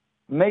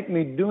make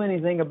me do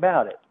anything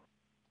about it.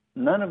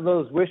 None of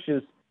those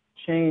wishes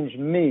change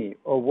me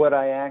or what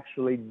I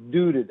actually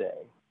do today.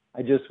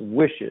 I just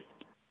wish it.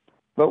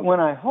 But when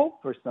I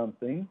hope for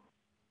something,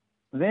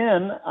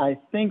 then I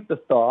think the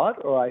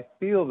thought or I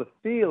feel the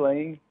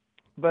feeling,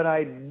 but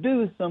I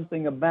do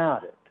something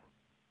about it.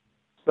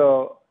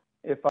 So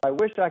if I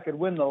wish I could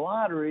win the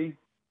lottery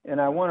and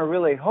I want to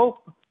really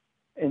hope,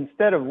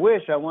 instead of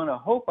wish, I want to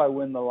hope I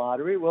win the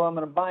lottery, well, I'm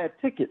going to buy a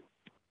ticket.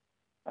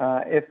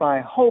 If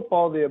I hope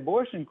all the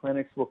abortion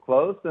clinics will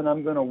close, then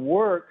I'm going to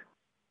work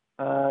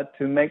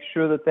to make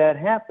sure that that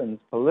happens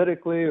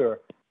politically or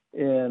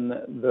in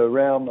the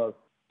realm of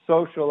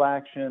social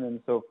action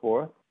and so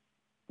forth.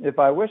 If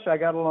I wish I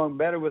got along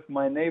better with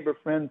my neighbor,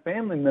 friend,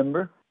 family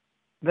member,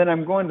 then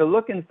I'm going to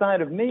look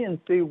inside of me and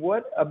see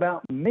what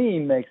about me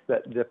makes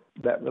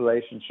that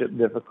relationship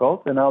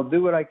difficult, and I'll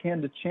do what I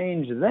can to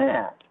change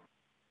that.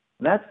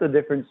 That's the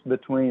difference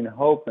between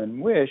hope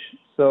and wish.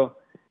 So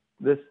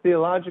this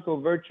theological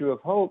virtue of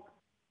hope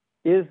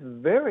is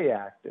very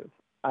active.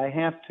 I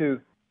have to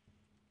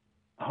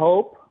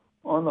hope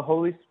on the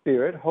Holy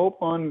Spirit,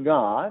 hope on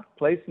God,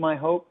 place my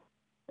hope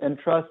and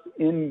trust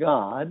in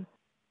God,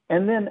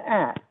 and then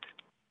act.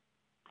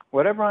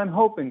 Whatever I'm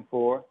hoping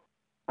for,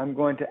 I'm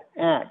going to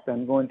act.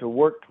 I'm going to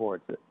work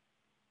towards it.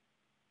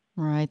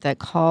 Right, that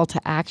call to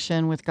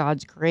action with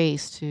God's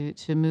grace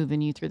to move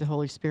in you through the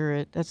Holy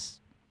Spirit. That's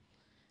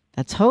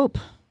hope.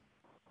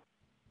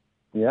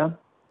 Yeah,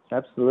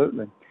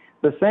 absolutely.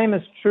 The same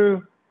is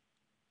true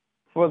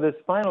for this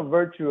final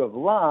virtue of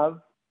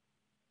love.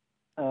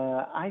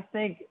 I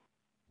think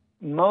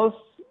most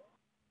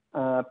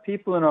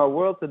people in our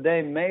world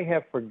today may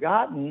have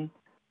forgotten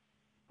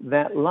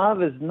that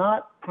love is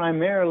not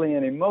primarily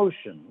an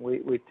emotion.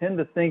 We tend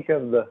to think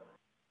of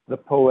the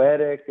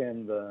poetic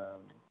and the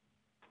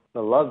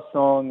love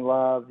song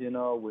love,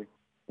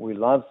 we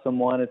love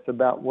someone, it's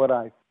about what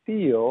I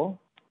feel.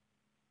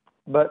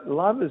 But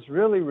love is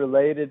really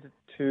related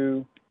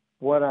to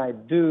what I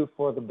do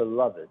for the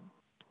beloved.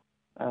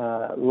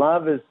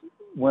 Love is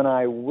when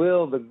I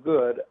will the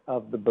good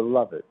of the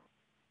beloved.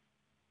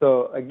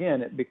 So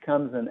again, it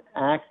becomes an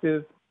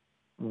active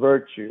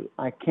virtue.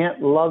 I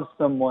can't love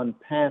someone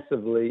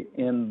passively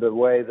in the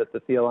way that the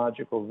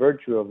theological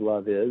virtue of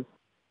love is.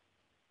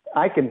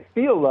 I can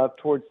feel love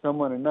towards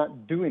someone and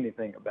not do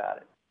anything about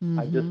it. Mm-hmm.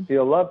 I just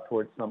feel love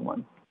towards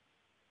someone.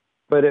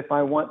 But if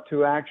I want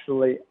to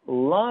actually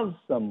love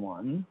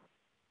someone,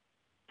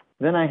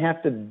 then I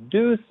have to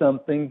do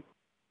something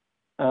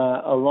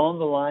along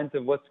the lines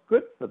of what's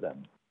good for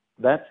them.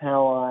 That's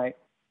how I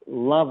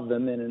love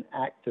them in an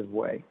active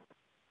way.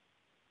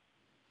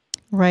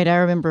 Right. I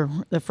remember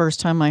the first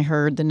time I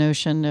heard the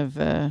notion of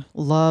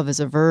love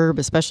as a verb,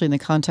 especially in the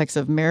context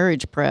of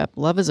marriage prep.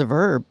 Love is a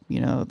verb.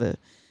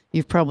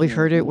 You've probably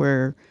heard it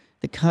where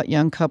the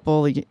young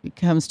couple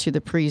comes to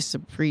the priest. The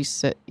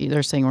priest,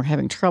 they're saying we're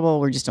having trouble.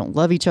 We just don't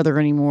love each other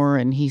anymore.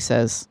 And he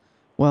says,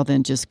 well,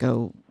 then just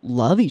go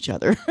love each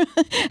other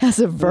as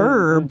a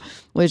verb,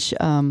 which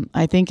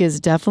I think is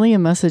definitely a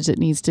message that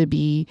needs to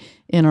be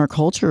in our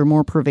culture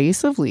more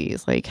pervasively.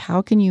 It's like,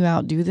 how can you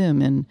outdo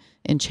them in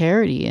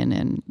charity and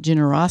in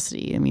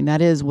generosity? I mean,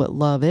 that is what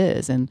love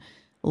is, and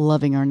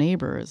loving our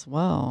neighbor as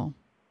well.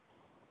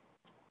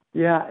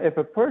 Yeah, if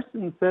a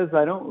person says,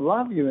 I don't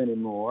love you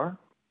anymore,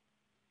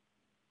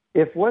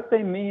 if what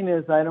they mean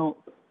is I don't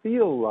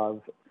feel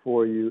love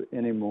for you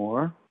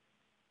anymore,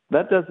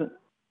 that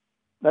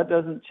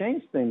doesn't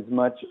change things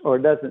much, or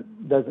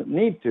doesn't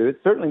need to. It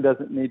certainly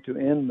doesn't need to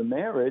end the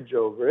marriage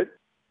over it.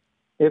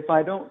 If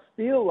I don't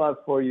feel love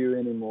for you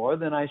anymore,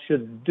 then I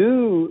should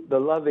do the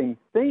loving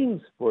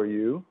things for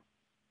you,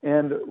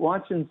 and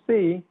watch and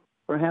see,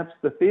 perhaps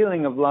the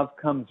feeling of love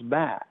comes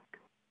back.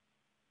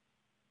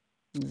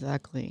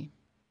 Exactly.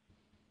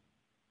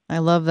 I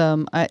love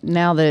them.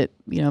 Now that,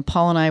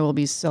 Paul and I will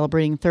be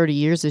celebrating 30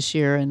 years this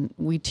year, and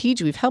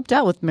we've helped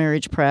out with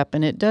marriage prep,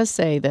 and it does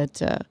say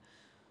that,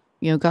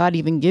 God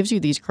even gives you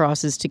these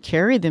crosses to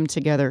carry them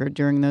together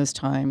during those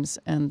times,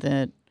 and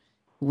that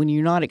when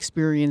you're not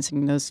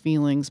experiencing those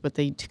feelings, but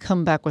they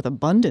come back with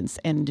abundance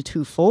and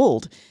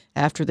twofold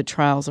after the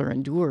trials are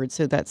endured.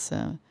 So that's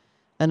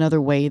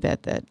another way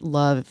that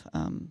love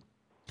kind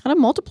of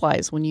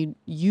multiplies when you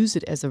use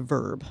it as a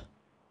verb.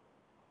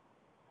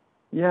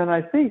 Yeah, and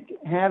I think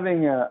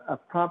having a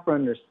proper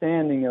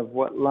understanding of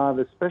what love,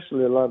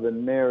 especially love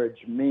in marriage,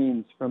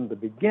 means from the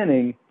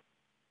beginning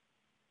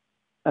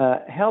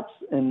helps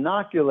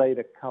inoculate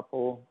a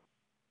couple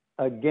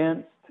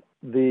against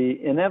the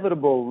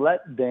inevitable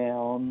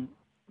letdown,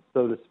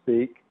 so to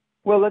speak.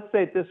 Well, let's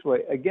say it this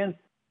way, against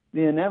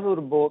the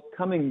inevitable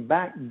coming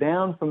back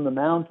down from the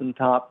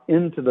mountaintop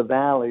into the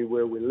valley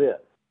where we live.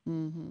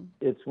 Mm-hmm.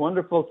 It's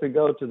wonderful to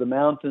go to the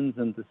mountains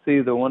and to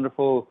see the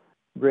wonderful,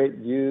 great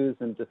views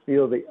and to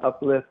feel the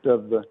uplift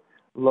of the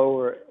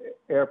lower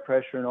air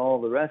pressure and all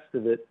the rest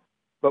of it.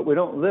 But we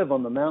don't live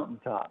on the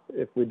mountaintop.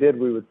 If we did,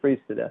 we would freeze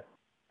to death.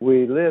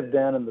 We live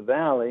down in the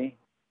valley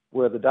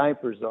where the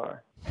diapers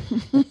are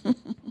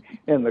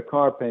and the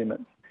car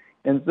payments.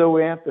 And so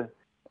we have to,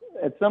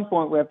 at some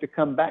point, we have to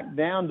come back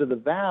down to the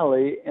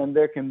valley, and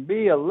there can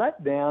be a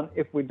letdown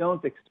if we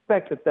don't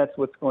expect that that's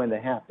what's going to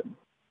happen.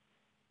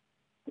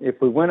 If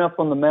we went up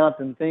on the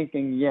mountain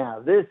thinking, yeah,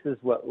 this is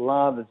what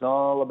love is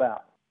all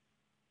about,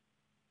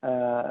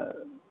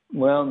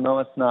 well, no,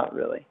 it's not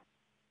really.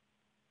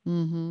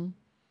 Mm-hmm.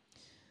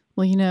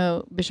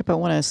 Well, Bishop, I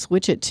want to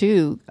switch it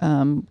too,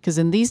 because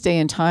in these day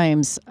and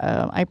times,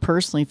 I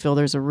personally feel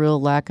there's a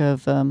real lack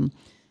of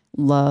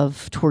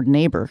love toward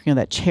neighbor,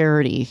 that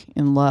charity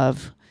and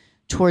love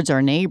towards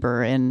our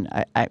neighbor. And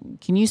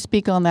can you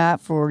speak on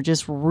that for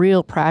just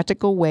real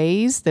practical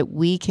ways that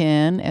we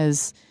can,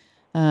 as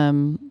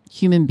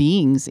human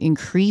beings,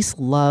 increase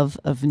love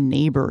of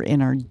neighbor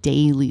in our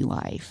daily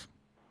life?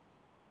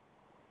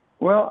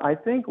 Well, I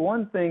think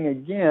one thing,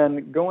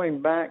 again,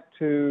 going back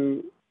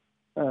to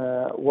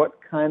what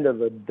kind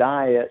of a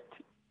diet,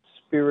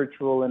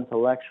 spiritual,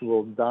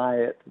 intellectual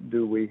diet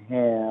do we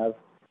have?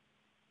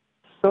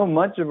 So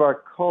much of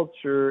our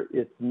culture,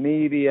 its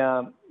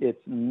media, its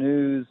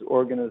news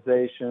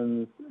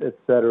organizations,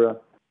 etc.,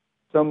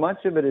 so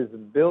much of it is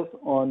built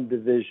on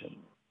division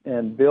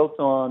and built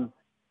on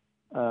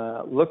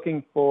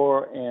looking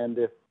for, and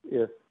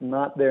if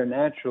not there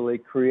naturally,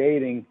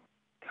 creating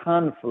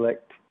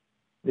conflict,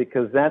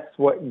 because that's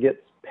what gets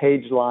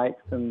page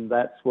likes and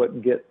that's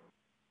what gets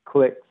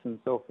clicks and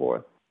so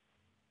forth.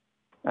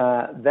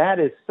 That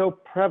is so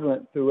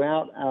prevalent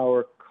throughout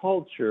our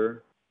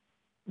culture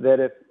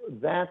that if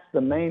that's the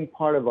main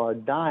part of our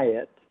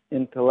diet,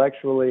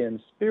 intellectually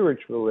and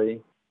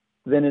spiritually,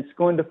 then it's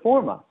going to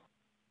form us.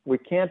 We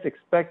can't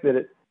expect that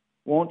it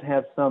won't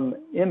have some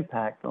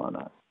impact on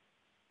us.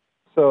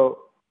 So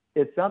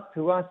it's up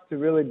to us to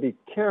really be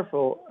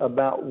careful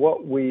about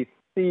what we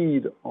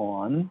feed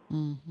on,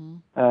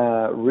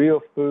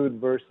 real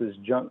food versus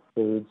junk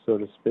food, so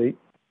to speak.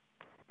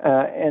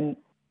 And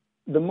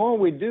the more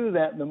we do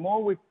that, the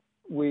more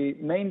we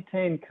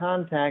maintain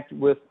contact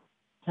with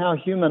how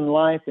human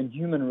life and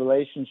human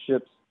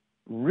relationships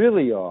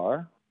really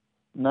are,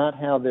 not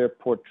how they're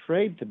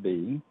portrayed to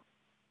be,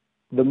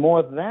 the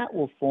more that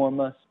will form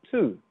us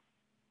too.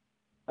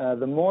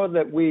 The more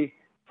that we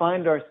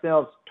find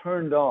ourselves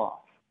turned off,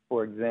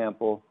 for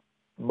example,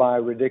 by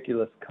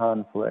ridiculous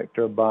conflict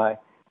or by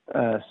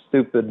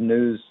stupid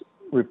news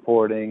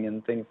reporting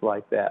and things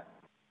like that,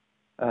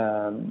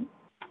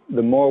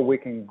 the more we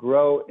can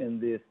grow in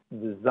this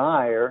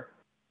desire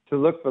to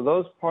look for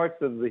those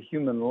parts of the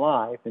human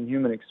life and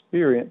human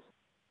experience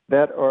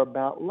that are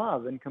about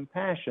love and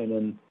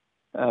compassion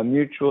and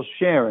mutual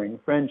sharing,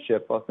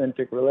 friendship,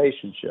 authentic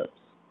relationships.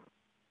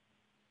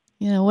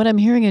 What I'm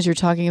hearing as you're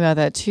talking about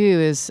that too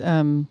is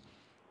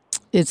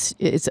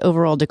it's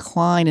overall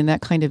decline in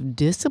that kind of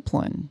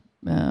discipline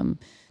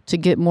to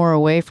get more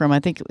away from. I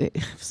think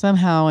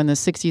somehow in the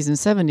 60s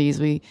and 70s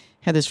we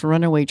had this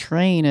runaway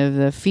train of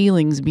the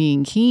feelings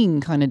being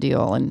king kind of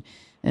deal, and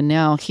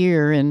now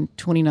here in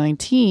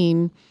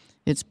 2019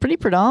 it's pretty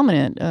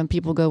predominant.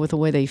 People go with the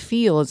way they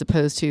feel as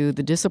opposed to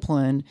the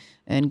discipline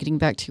and getting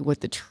back to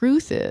what the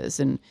truth is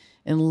and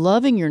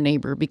loving your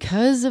neighbor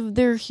because of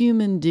their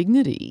human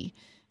dignity.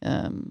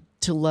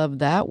 To love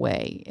that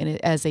way and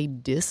as a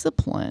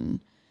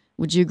discipline.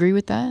 Would you agree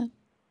with that?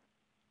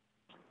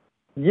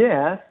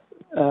 Yes.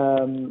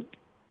 One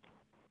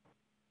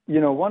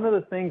of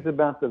the things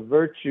about the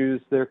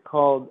virtues, they're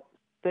called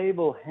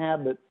stable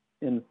habits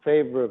in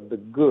favor of the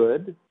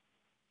good.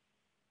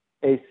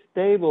 A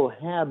stable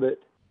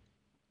habit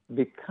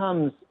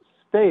becomes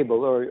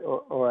stable,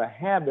 or a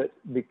habit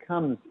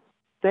becomes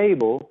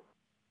stable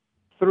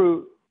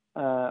through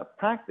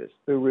practice,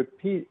 through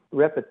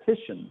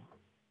repetition.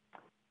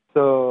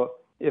 So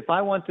if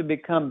I want to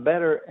become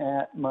better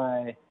at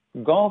my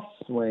golf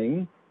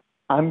swing,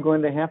 I'm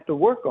going to have to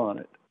work on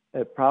it.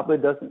 It probably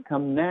doesn't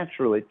come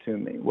naturally to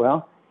me.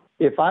 Well,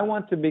 if I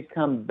want to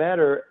become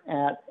better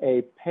at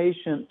a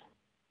patient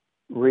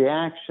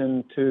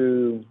reaction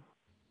to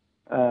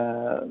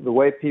the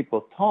way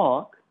people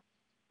talk,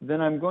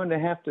 then I'm going to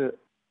have to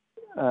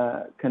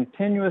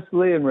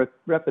continuously and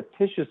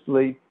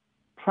repetitiously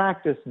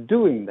practice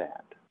doing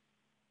that.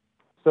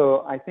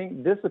 So I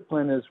think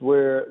discipline is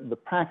where the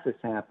practice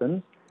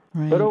happens.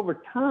 Right. But over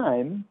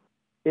time,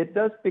 it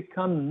does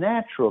become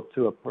natural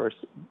to a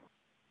person.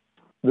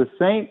 The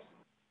saints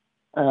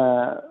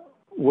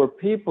were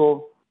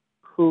people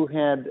who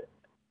had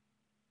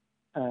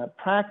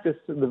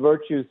practiced the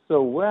virtues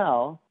so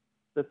well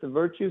that the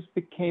virtues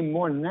became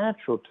more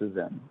natural to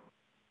them.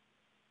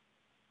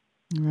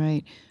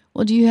 Right.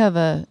 Well, do you have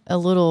a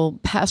little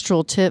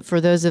pastoral tip for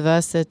those of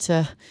us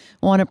that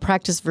want to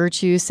practice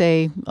virtue,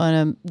 say, on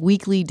a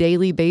weekly,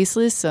 daily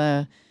basis?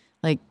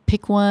 Like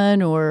pick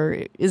one,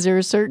 or is there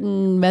a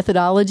certain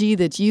methodology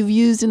that you've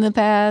used in the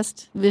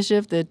past,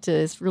 Bishop, that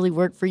has really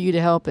worked for you to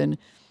help in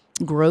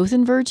growth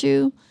in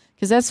virtue?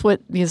 Because that's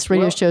what this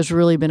radio show has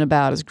really been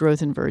about, is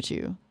growth in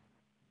virtue.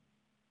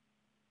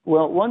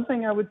 Well, one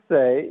thing I would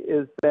say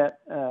is that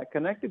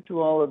connected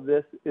to all of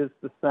this is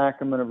the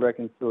sacrament of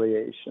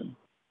reconciliation.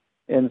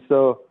 And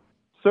so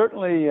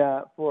certainly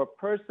for a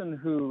person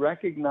who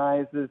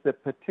recognizes a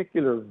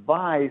particular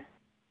vice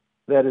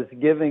that is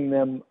giving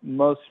them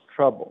most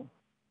trouble,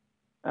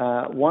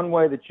 one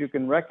way that you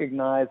can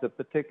recognize a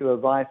particular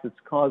vice that's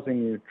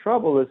causing you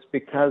trouble is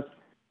because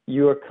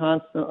you are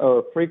constant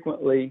or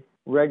frequently,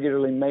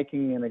 regularly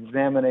making an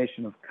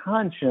examination of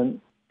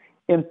conscience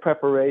in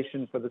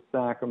preparation for the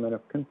sacrament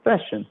of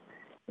confession.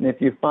 And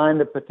if you find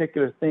a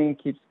particular thing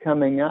keeps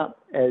coming up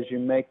as you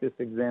make this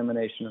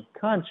examination of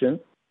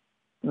conscience,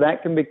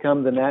 that can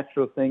become the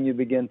natural thing you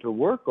begin to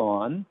work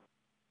on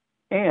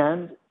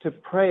and to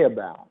pray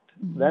about.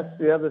 Mm-hmm. That's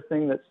the other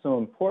thing that's so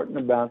important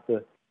about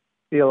the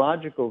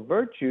theological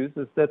virtues,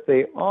 is that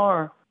they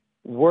are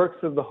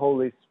works of the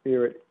Holy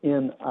Spirit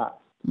in us.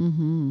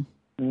 Mm-hmm.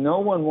 No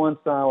one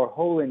wants our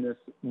holiness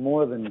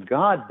more than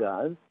God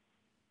does.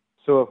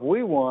 So if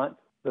we want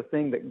the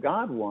thing that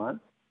God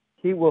wants,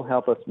 He will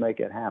help us make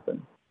it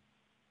happen.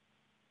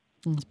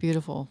 It's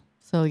beautiful.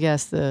 So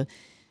yes, the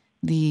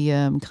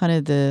kind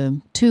of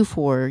the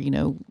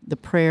 2-4, the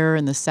prayer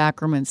and the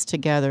sacraments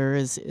together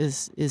is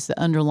the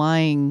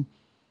underlying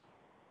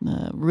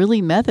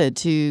really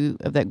method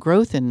of that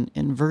growth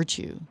in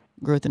virtue,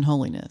 growth in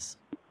holiness.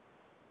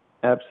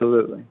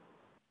 Absolutely.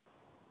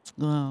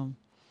 Wow.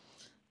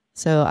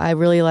 So I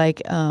really like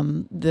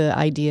the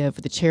idea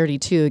of the charity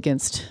too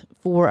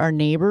for our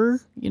neighbor.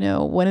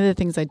 One of the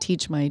things I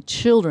teach my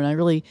children, I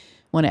really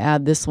want to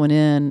add this one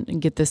in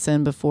and get this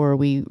in before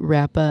we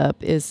wrap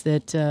up, is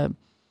that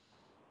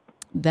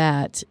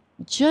that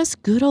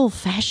just good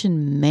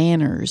old-fashioned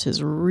manners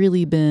has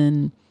really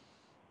been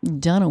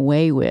done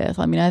away with.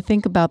 I mean, I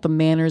think about the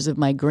manners of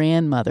my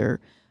grandmother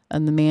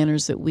and the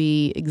manners that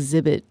we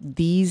exhibit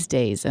these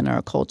days in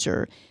our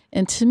culture.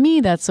 And to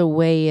me, that's a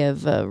way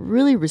of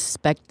really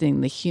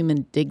respecting the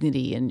human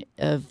dignity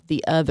of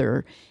the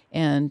other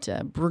and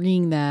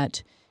bringing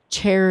that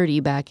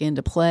charity back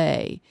into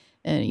play.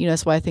 And,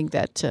 that's why I think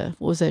that,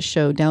 what was that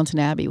show, Downton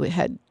Abbey,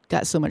 had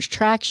got so much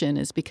traction,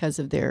 is because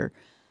of their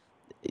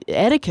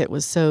etiquette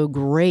was so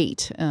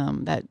great,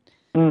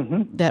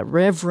 that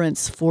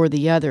reverence for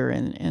the other.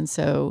 And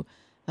so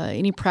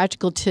any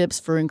practical tips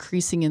for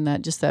increasing in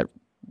that, just that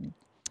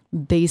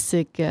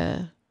basic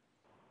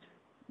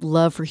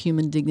love for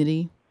human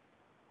dignity?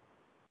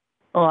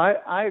 Oh,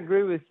 I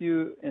agree with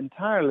you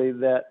entirely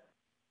that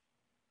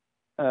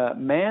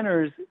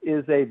manners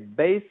is a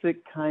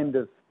basic kind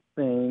of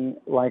thing,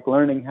 like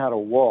learning how to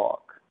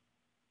walk.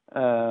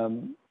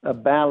 A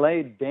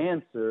ballet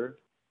dancer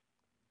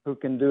who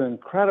can do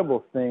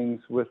incredible things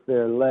with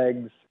their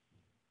legs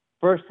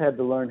first had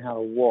to learn how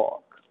to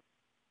walk.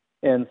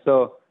 And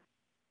so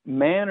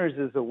manners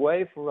is a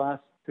way for us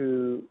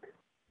to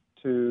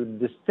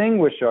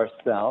distinguish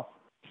ourselves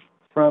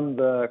from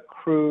the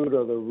crude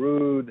or the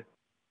rude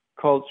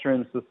culture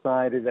and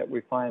society that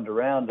we find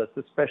around us,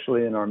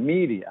 especially in our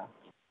media.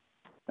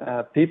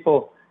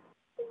 People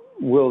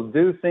will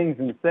do things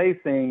and say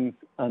things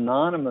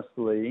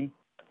anonymously.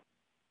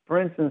 For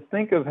instance,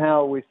 think of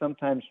how we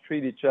sometimes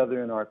treat each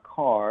other in our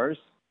cars.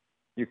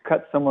 You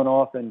cut someone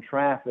off in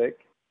traffic,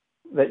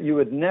 that you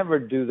would never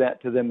do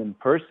that to them in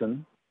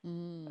person.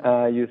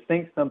 You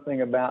think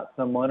something about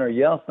someone or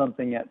yell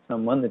something at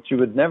someone that you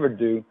would never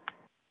do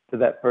to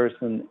that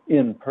person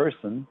in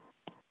person.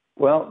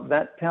 Well,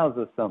 that tells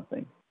us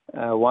something.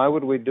 Why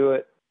would we do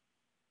it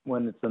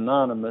when it's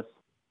anonymous?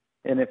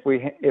 And if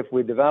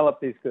we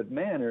develop these good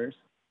manners,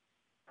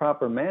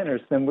 proper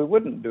manners, then we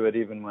wouldn't do it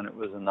even when it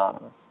was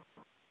anonymous.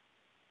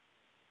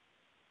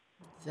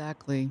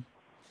 Exactly.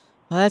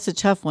 Well, that's a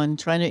tough one,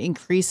 trying to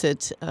increase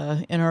it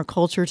in our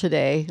culture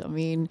today. I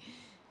mean,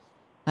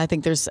 I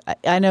think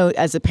I know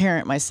as a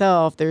parent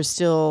myself, there's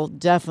still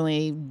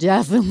definitely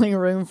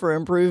room for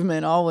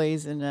improvement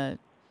always in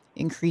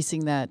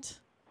increasing that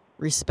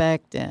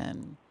respect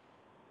and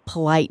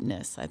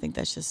politeness. I think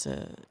that's just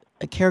a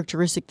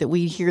characteristic that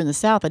we here in the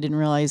South, I didn't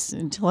realize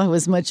until I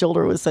was much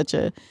older,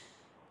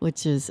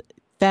 which is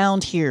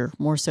found here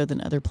more so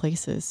than other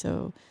places.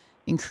 So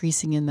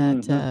increasing in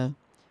that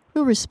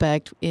real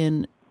respect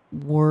in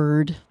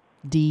word,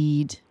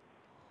 deed.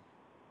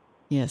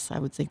 Yes, I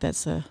would think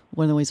that's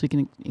one of the ways we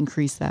can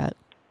increase that.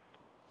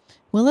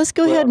 Well, let's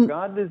go ahead.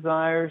 God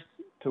desires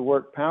to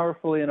work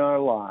powerfully in our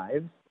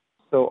lives,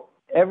 so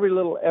every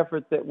little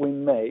effort that we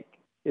make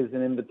is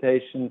an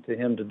invitation to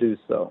Him to do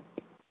so.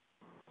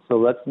 So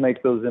let's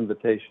make those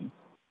invitations.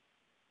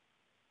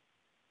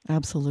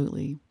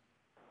 Absolutely.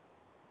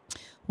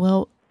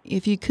 Well,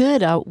 if you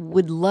could, I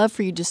would love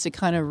for you just to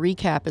kind of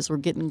recap as we're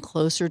getting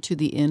closer to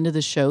the end of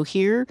the show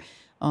here.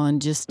 on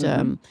just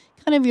kind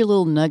of your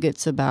little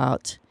nuggets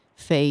about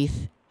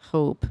faith,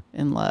 hope,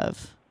 and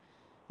love,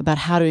 about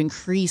how to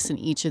increase in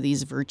each of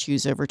these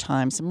virtues over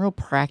time. Some real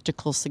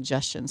practical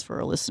suggestions for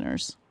our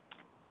listeners.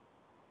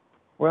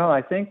 Well,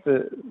 I think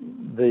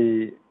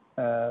the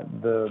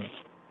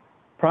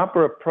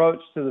proper approach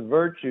to the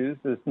virtues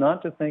is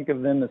not to think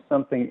of them as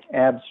something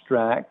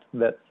abstract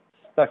that's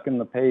stuck in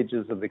the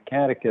pages of the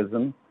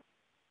catechism,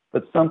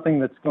 but something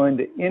that's going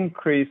to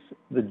increase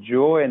the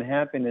joy and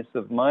happiness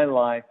of my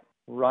life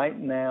right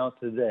now,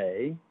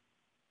 today,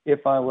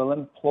 if I will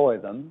employ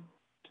them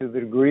to the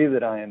degree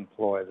that I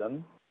employ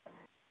them,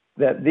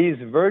 that these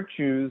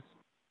virtues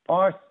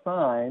are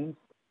signs,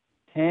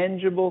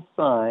 tangible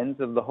signs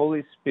of the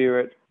Holy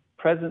Spirit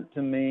present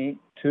to me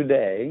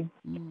today,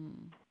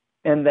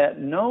 and that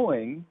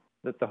knowing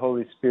that the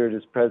Holy Spirit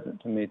is present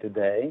to me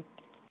today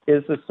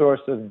is a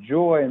source of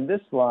joy in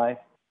this life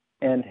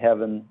and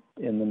heaven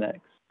in the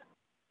next.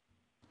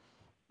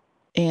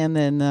 And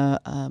then the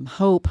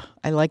hope,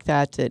 I like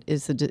that.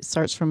 It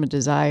starts from a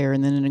desire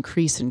and then an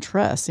increase in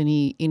trust.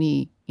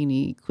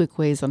 Any quick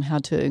ways on how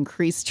to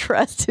increase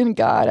trust in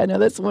God? I know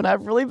that's one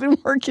I've really been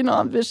working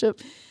on, Bishop.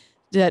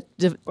 That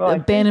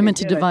abandonment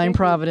to divine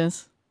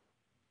providence.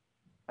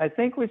 I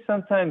think we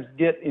sometimes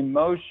get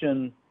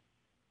emotion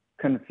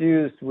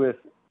confused with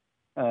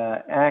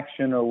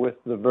action or with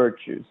the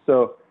virtues.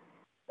 So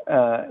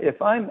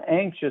if I'm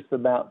anxious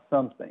about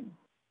something,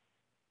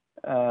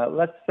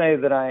 let's say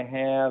that I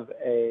have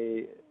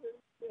a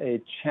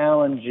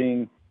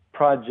challenging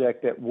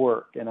project at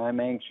work and I'm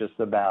anxious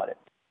about it.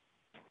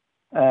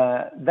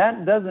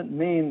 That doesn't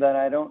mean that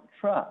I don't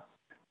trust.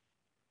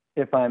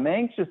 If I'm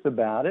anxious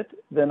about it,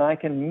 then I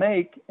can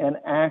make an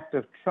act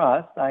of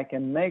trust. I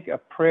can make a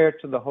prayer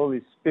to the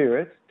Holy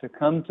Spirit to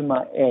come to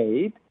my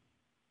aid.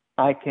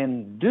 I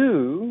can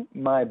do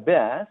my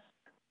best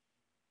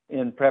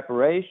in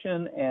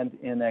preparation and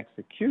in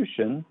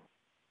execution,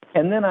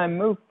 and then I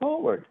move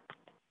forward.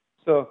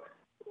 So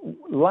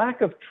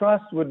lack of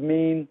trust would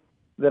mean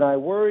that I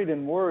worried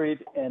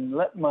and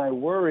let my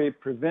worry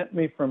prevent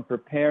me from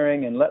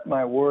preparing, and let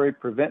my worry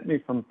prevent me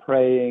from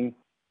praying,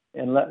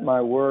 and let my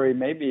worry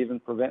maybe even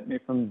prevent me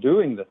from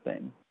doing the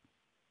thing.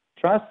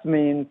 Trust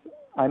means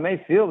I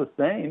may feel the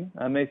same.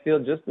 I may feel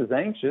just as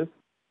anxious,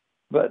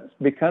 but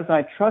because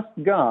I trust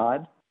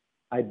God,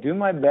 I do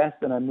my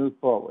best and I move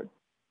forward.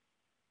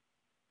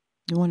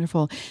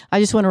 Wonderful. I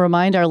just want to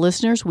remind our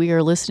listeners, we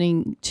are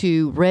listening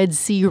to Red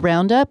Sea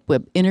Roundup,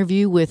 an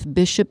interview with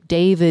Bishop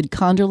David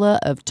Konderla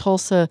of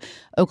Tulsa,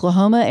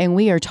 Oklahoma, and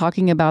we are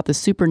talking about the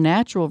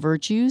supernatural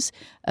virtues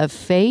of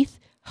faith,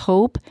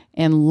 hope,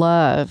 and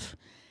love.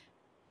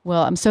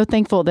 Well, I'm so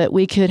thankful that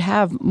we could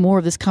have more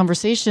of this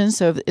conversation.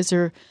 So is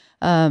there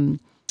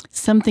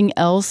something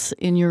else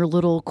in your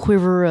little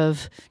quiver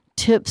of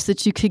tips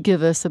that you could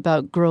give us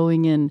about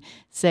growing in,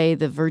 say,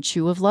 the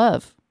virtue of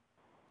love?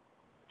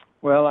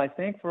 Well, I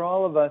think for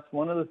all of us,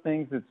 one of the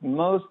things that's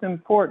most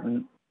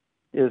important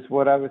is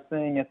what I was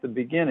saying at the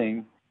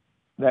beginning,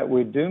 that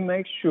we do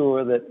make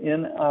sure that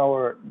in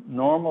our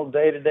normal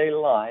day-to-day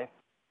life,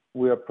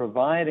 we are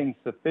providing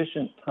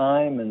sufficient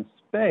time and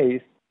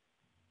space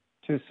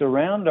to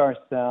surround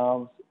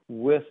ourselves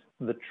with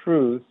the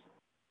truth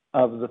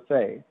of the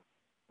faith.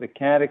 The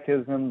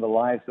Catechism, the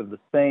Lives of the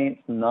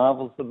Saints,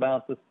 novels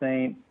about the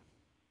saints,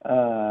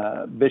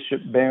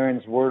 Bishop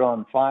Barron's Word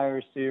on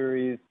Fire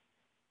series,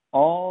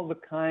 all the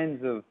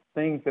kinds of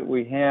things that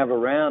we have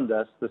around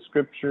us, the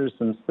scriptures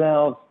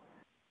themselves,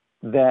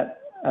 that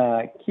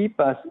keep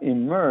us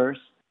immersed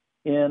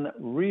in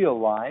real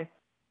life,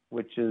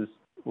 which is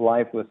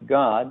life with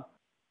God,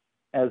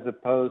 as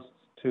opposed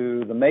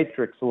to the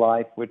matrix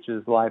life, which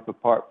is life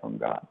apart from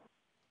God.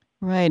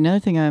 Right. Another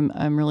thing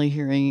I'm really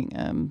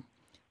hearing,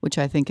 which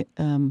I think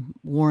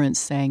warrants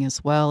saying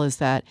as well, is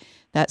that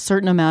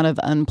certain amount of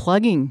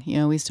unplugging. You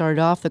know, we started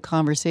off the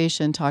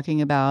conversation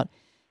talking about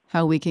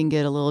how we can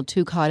get a little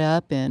too caught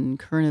up in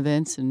current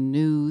events and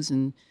news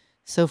and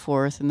so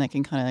forth, and that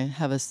can kind of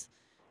have us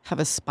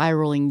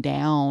spiraling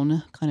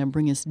down, kind of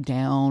bring us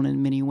down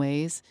in many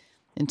ways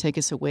and take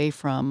us away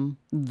from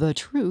the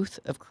truth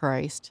of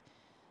Christ.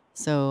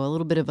 So a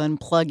little bit of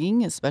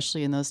unplugging,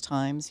 especially in those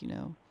times, you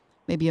know,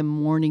 maybe a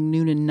morning,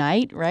 noon, and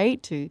night,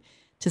 right? To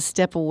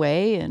step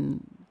away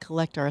and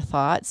collect our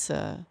thoughts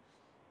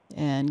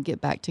and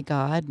get back to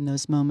God in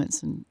those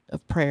moments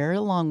of prayer,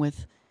 along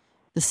with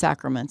the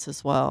sacraments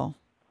as well.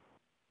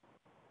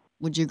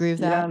 Would you agree with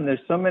that? Yeah, and there's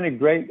so many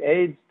great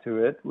aids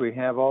to it. We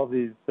have all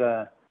these,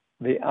 the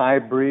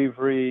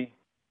iBreviary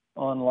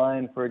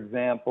online, for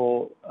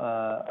example,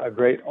 a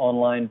great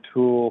online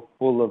tool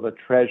full of a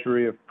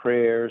treasury of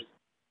prayers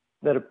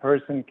that a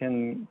person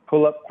can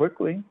pull up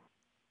quickly.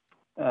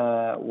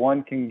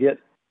 One can get,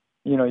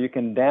 you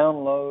can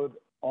download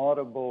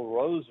Audible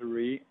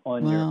Rosary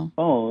on your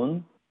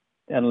phone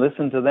and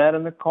listen to that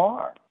in the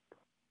car.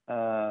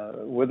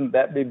 Wouldn't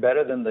that be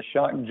better than the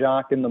shock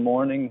jock in the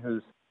morning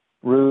who's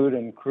rude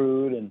and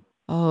crude and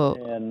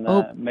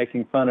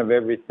making fun of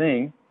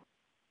everything?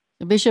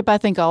 Bishop, I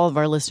think all of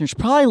our listeners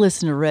probably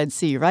listen to Red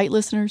Sea, right,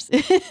 listeners?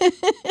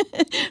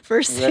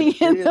 First thing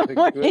in the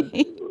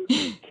morning.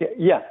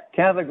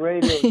 Catholic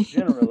radio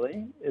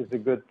generally is a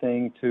good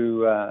thing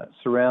to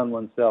surround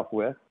oneself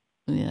with.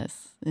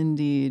 Yes,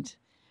 indeed.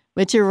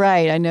 But you're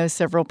right. I know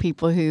several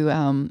people who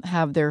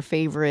have their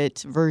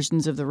favorite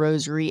versions of the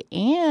Rosary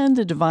and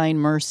the Divine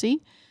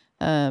Mercy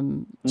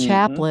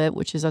chaplet,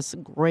 which is a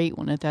great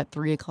one at that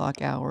 3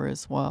 o'clock hour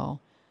as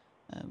well.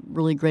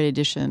 Really great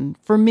addition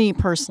for me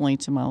personally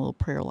to my little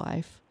prayer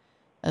life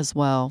as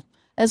well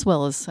as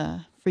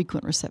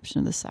frequent reception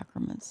of the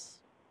sacraments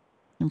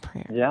and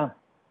prayer. Yeah.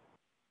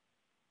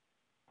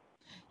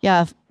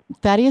 Yeah.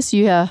 Thaddeus,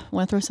 you want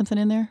to throw something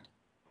in there?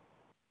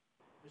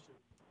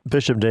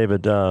 Bishop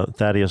David,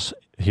 Thaddeus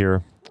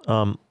here.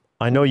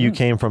 I know you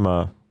came from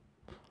a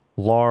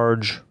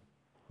large,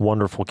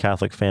 wonderful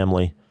Catholic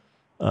family.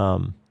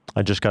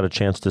 I just got a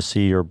chance to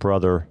see your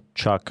brother,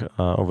 Chuck,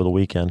 over the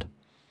weekend.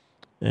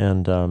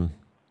 And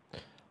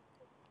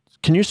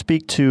can you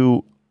speak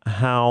to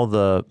how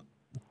the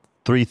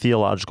 3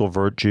 theological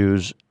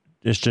virtues,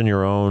 just in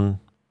your own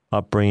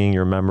upbringing,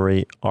 your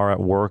memory, are at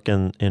work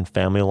in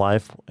family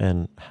life,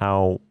 and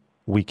how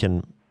we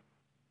can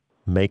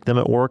make them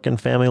at work in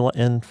family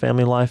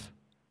life?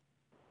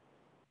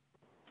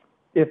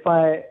 If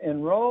I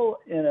enroll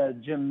in a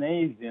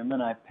gymnasium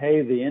and I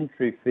pay the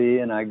entry fee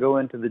and I go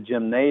into the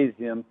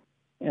gymnasium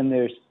and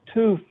there's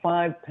 2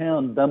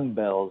 5-pound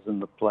dumbbells in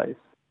the place,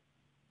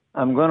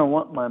 I'm going to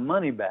want my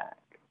money back.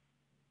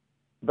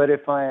 But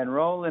if I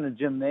enroll in a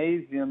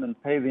gymnasium and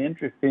pay the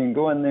entry fee and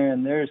go in there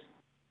and there's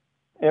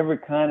every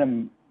kind of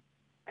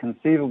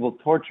conceivable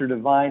torture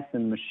device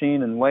and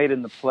machine and weight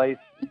in the place,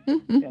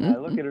 and I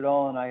look at it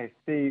all and I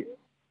see,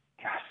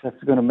 gosh,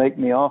 that's going to make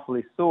me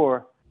awfully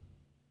sore,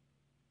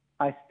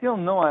 I still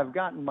know I've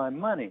gotten my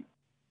money.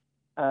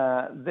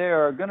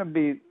 There are going to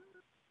be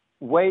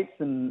weights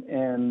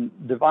and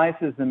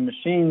devices and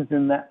machines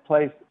in that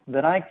place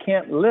that I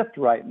can't lift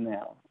right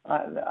now.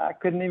 I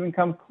couldn't even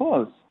come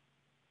close.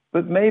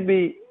 But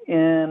maybe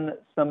in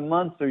some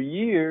months or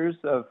years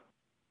of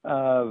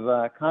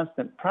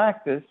constant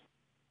practice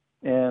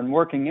and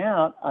working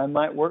out, I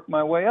might work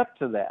my way up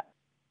to that.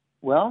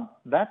 Well,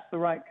 that's the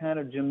right kind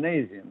of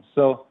gymnasium.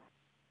 So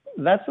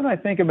that's what I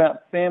think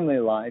about family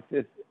life.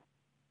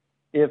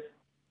 If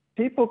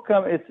people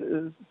come, it's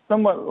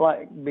somewhat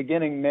like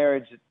beginning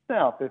marriage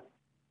itself.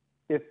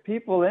 If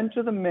people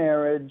enter the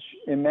marriage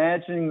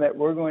imagining that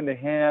we're going to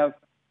have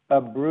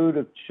a brood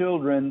of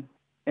children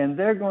and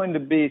they're going to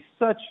be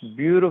such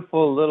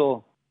beautiful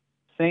little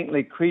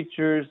saintly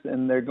creatures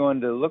and they're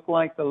going to look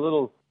like the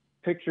little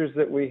pictures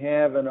that we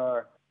have in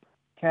our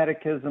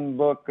catechism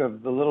book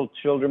of the little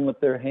children with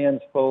their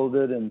hands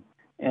folded and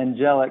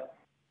angelic,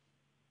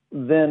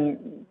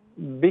 then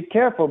be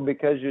careful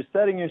because you're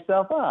setting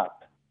yourself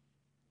up.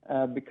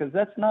 Because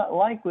that's not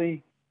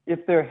likely,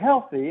 if they're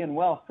healthy and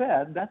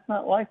well-fed, that's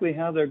not likely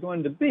how they're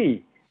going to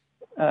be.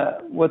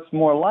 What's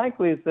more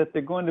likely is that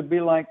they're going to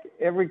be like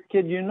every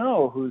kid you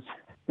know who's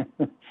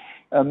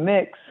a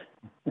mix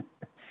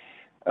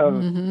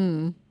of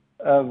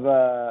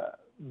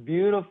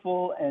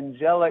beautiful,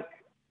 angelic,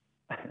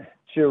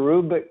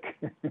 cherubic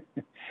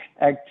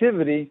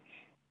activity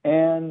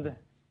and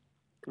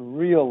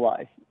real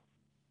life.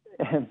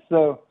 And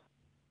so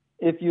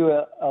if you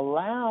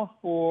allow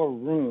for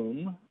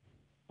room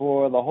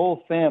for the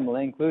whole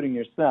family, including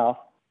yourself,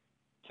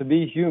 to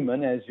be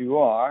human as you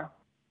are,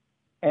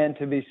 and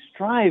to be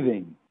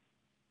striving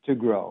to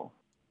grow,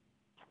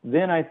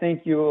 then I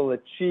think you will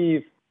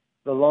achieve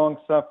the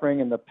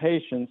long-suffering and the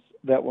patience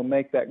that will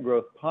make that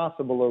growth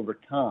possible over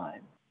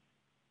time.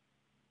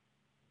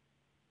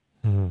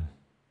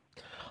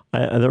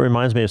 That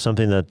reminds me of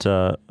something that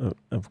a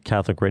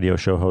Catholic radio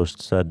show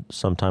host said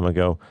some time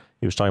ago.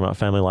 He was talking about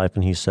family life,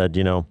 and he said,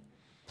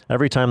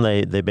 every time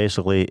they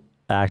basically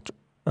act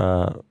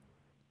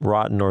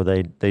rotten, or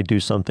they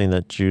do something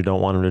that you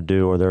don't want them to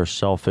do, or they're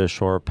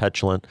selfish or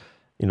petulant,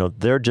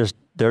 they're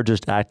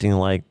just acting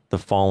like the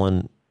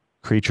fallen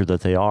creature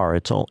that they are.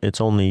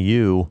 It's only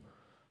you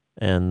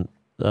and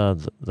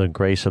the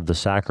grace of the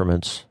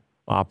sacraments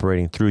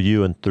operating through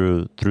you and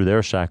through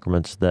their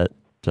sacraments that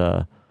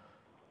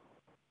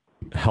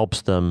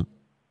helps them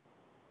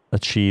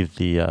achieve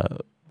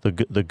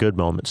the good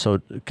moment.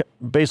 So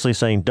basically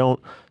saying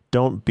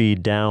don't be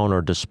down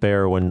or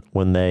despair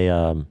when they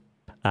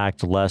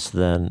act less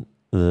than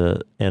the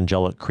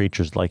angelic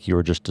creatures like you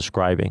were just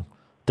describing.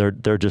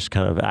 They're just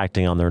kind of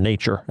acting on their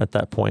nature at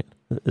that point.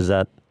 Is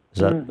that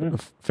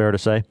fair to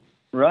say?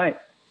 Right.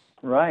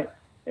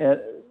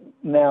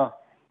 Now,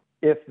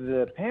 if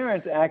the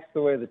parent acts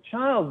the way the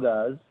child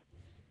does,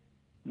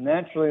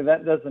 naturally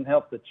that doesn't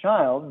help the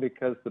child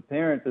because the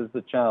parent is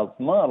the child's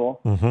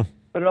model.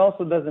 But it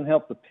also doesn't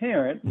help the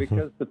parent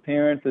because the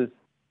parent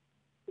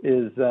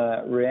is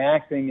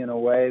reacting in a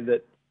way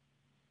that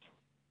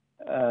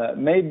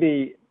may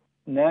be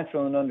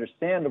natural and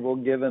understandable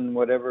given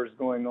whatever's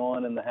going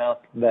on in the house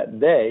that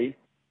day,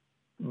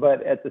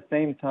 but at the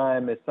same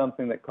time is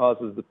something that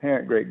causes the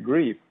parent great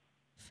grief.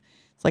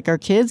 It's like our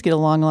kids get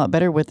along a lot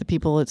better with the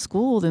people at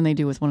school than they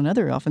do with one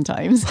another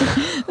oftentimes.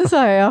 That's how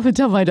I often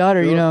tell my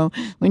daughter,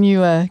 when you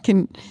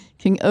can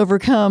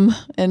overcome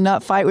and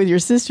not fight with your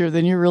sister,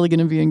 then you're really going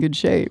to be in good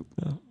shape.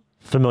 Yeah.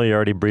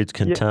 Familiarity breeds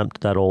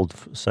contempt, that old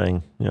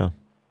saying, yeah.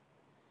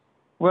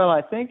 Well,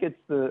 I think it's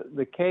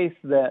the case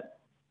that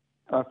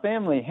our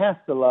family has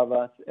to love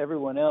us.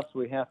 Everyone else,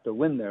 we have to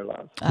win their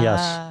love.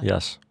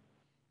 Yes.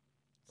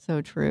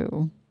 So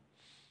true.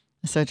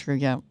 So true,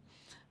 yeah.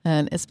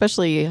 And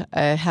especially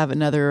I have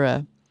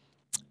another,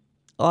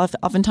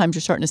 oftentimes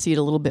you're starting to see it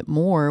a little bit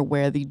more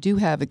where they do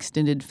have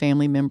extended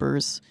family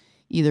members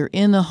either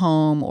in the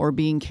home or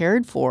being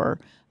cared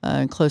for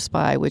close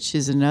by, which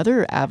is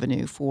another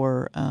avenue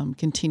for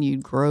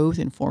continued growth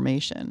and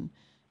formation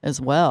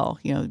as well.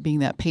 Being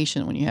that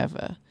patient when you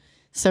have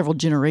several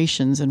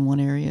generations in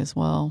one area as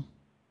well.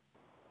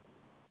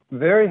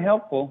 Very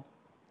helpful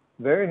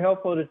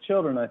to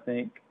children, I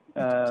think.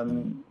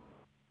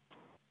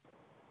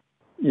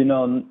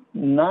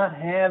 Not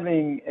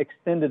having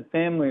extended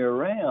family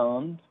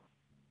around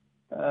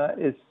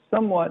is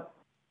somewhat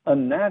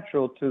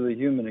unnatural to the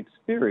human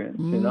experience,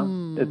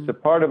 It's a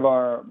part of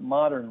our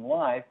modern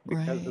life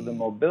because of the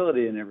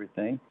mobility and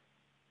everything.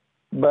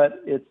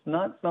 But it's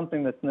not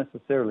something that's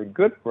necessarily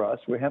good for us.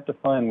 We have to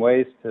find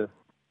ways to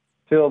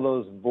fill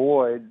those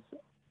voids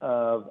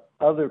of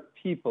other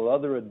people,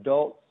 other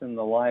adults in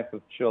the life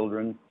of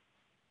children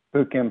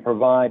who can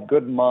provide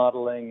good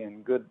modeling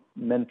and good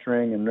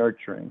mentoring and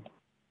nurturing.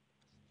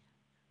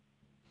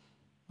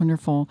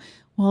 Wonderful.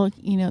 Well,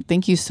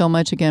 thank you so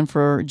much again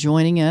for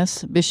joining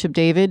us, Bishop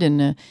David.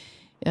 And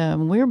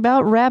we're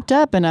about wrapped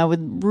up, and I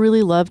would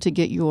really love to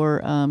get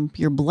your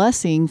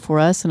blessing for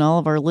us and all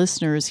of our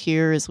listeners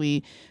here as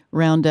we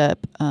round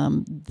up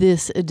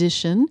this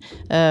edition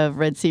of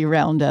Red Sea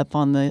Roundup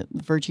on the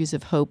virtues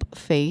of hope,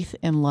 faith,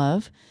 and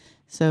love.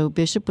 So,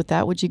 Bishop, with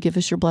that, would you give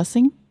us your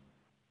blessing?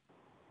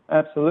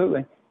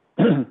 Absolutely.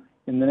 In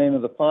the name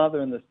of the Father,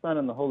 and the Son,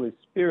 and the Holy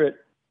Spirit,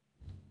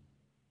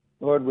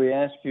 Lord, we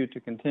ask you to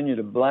continue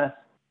to bless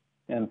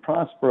and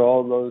prosper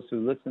all those who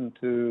listen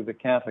to the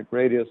Catholic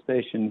radio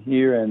station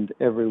here and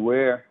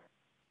everywhere.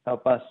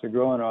 Help us to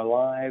grow in our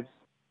lives,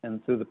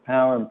 and through the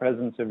power and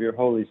presence of your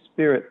Holy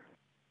Spirit,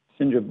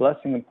 send your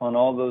blessing upon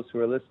all those who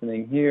are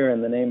listening here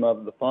in the name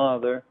of the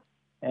Father,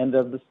 and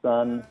of the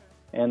Son,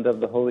 and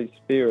of the Holy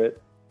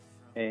Spirit.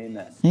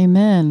 Amen.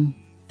 Amen.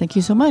 Thank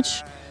you so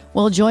much.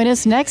 Well, join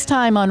us next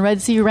time on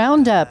Red Sea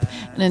Roundup.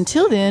 And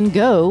until then,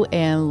 go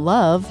and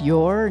love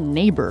your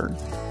neighbor.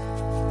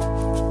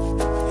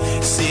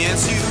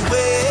 Since you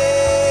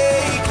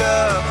wake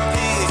up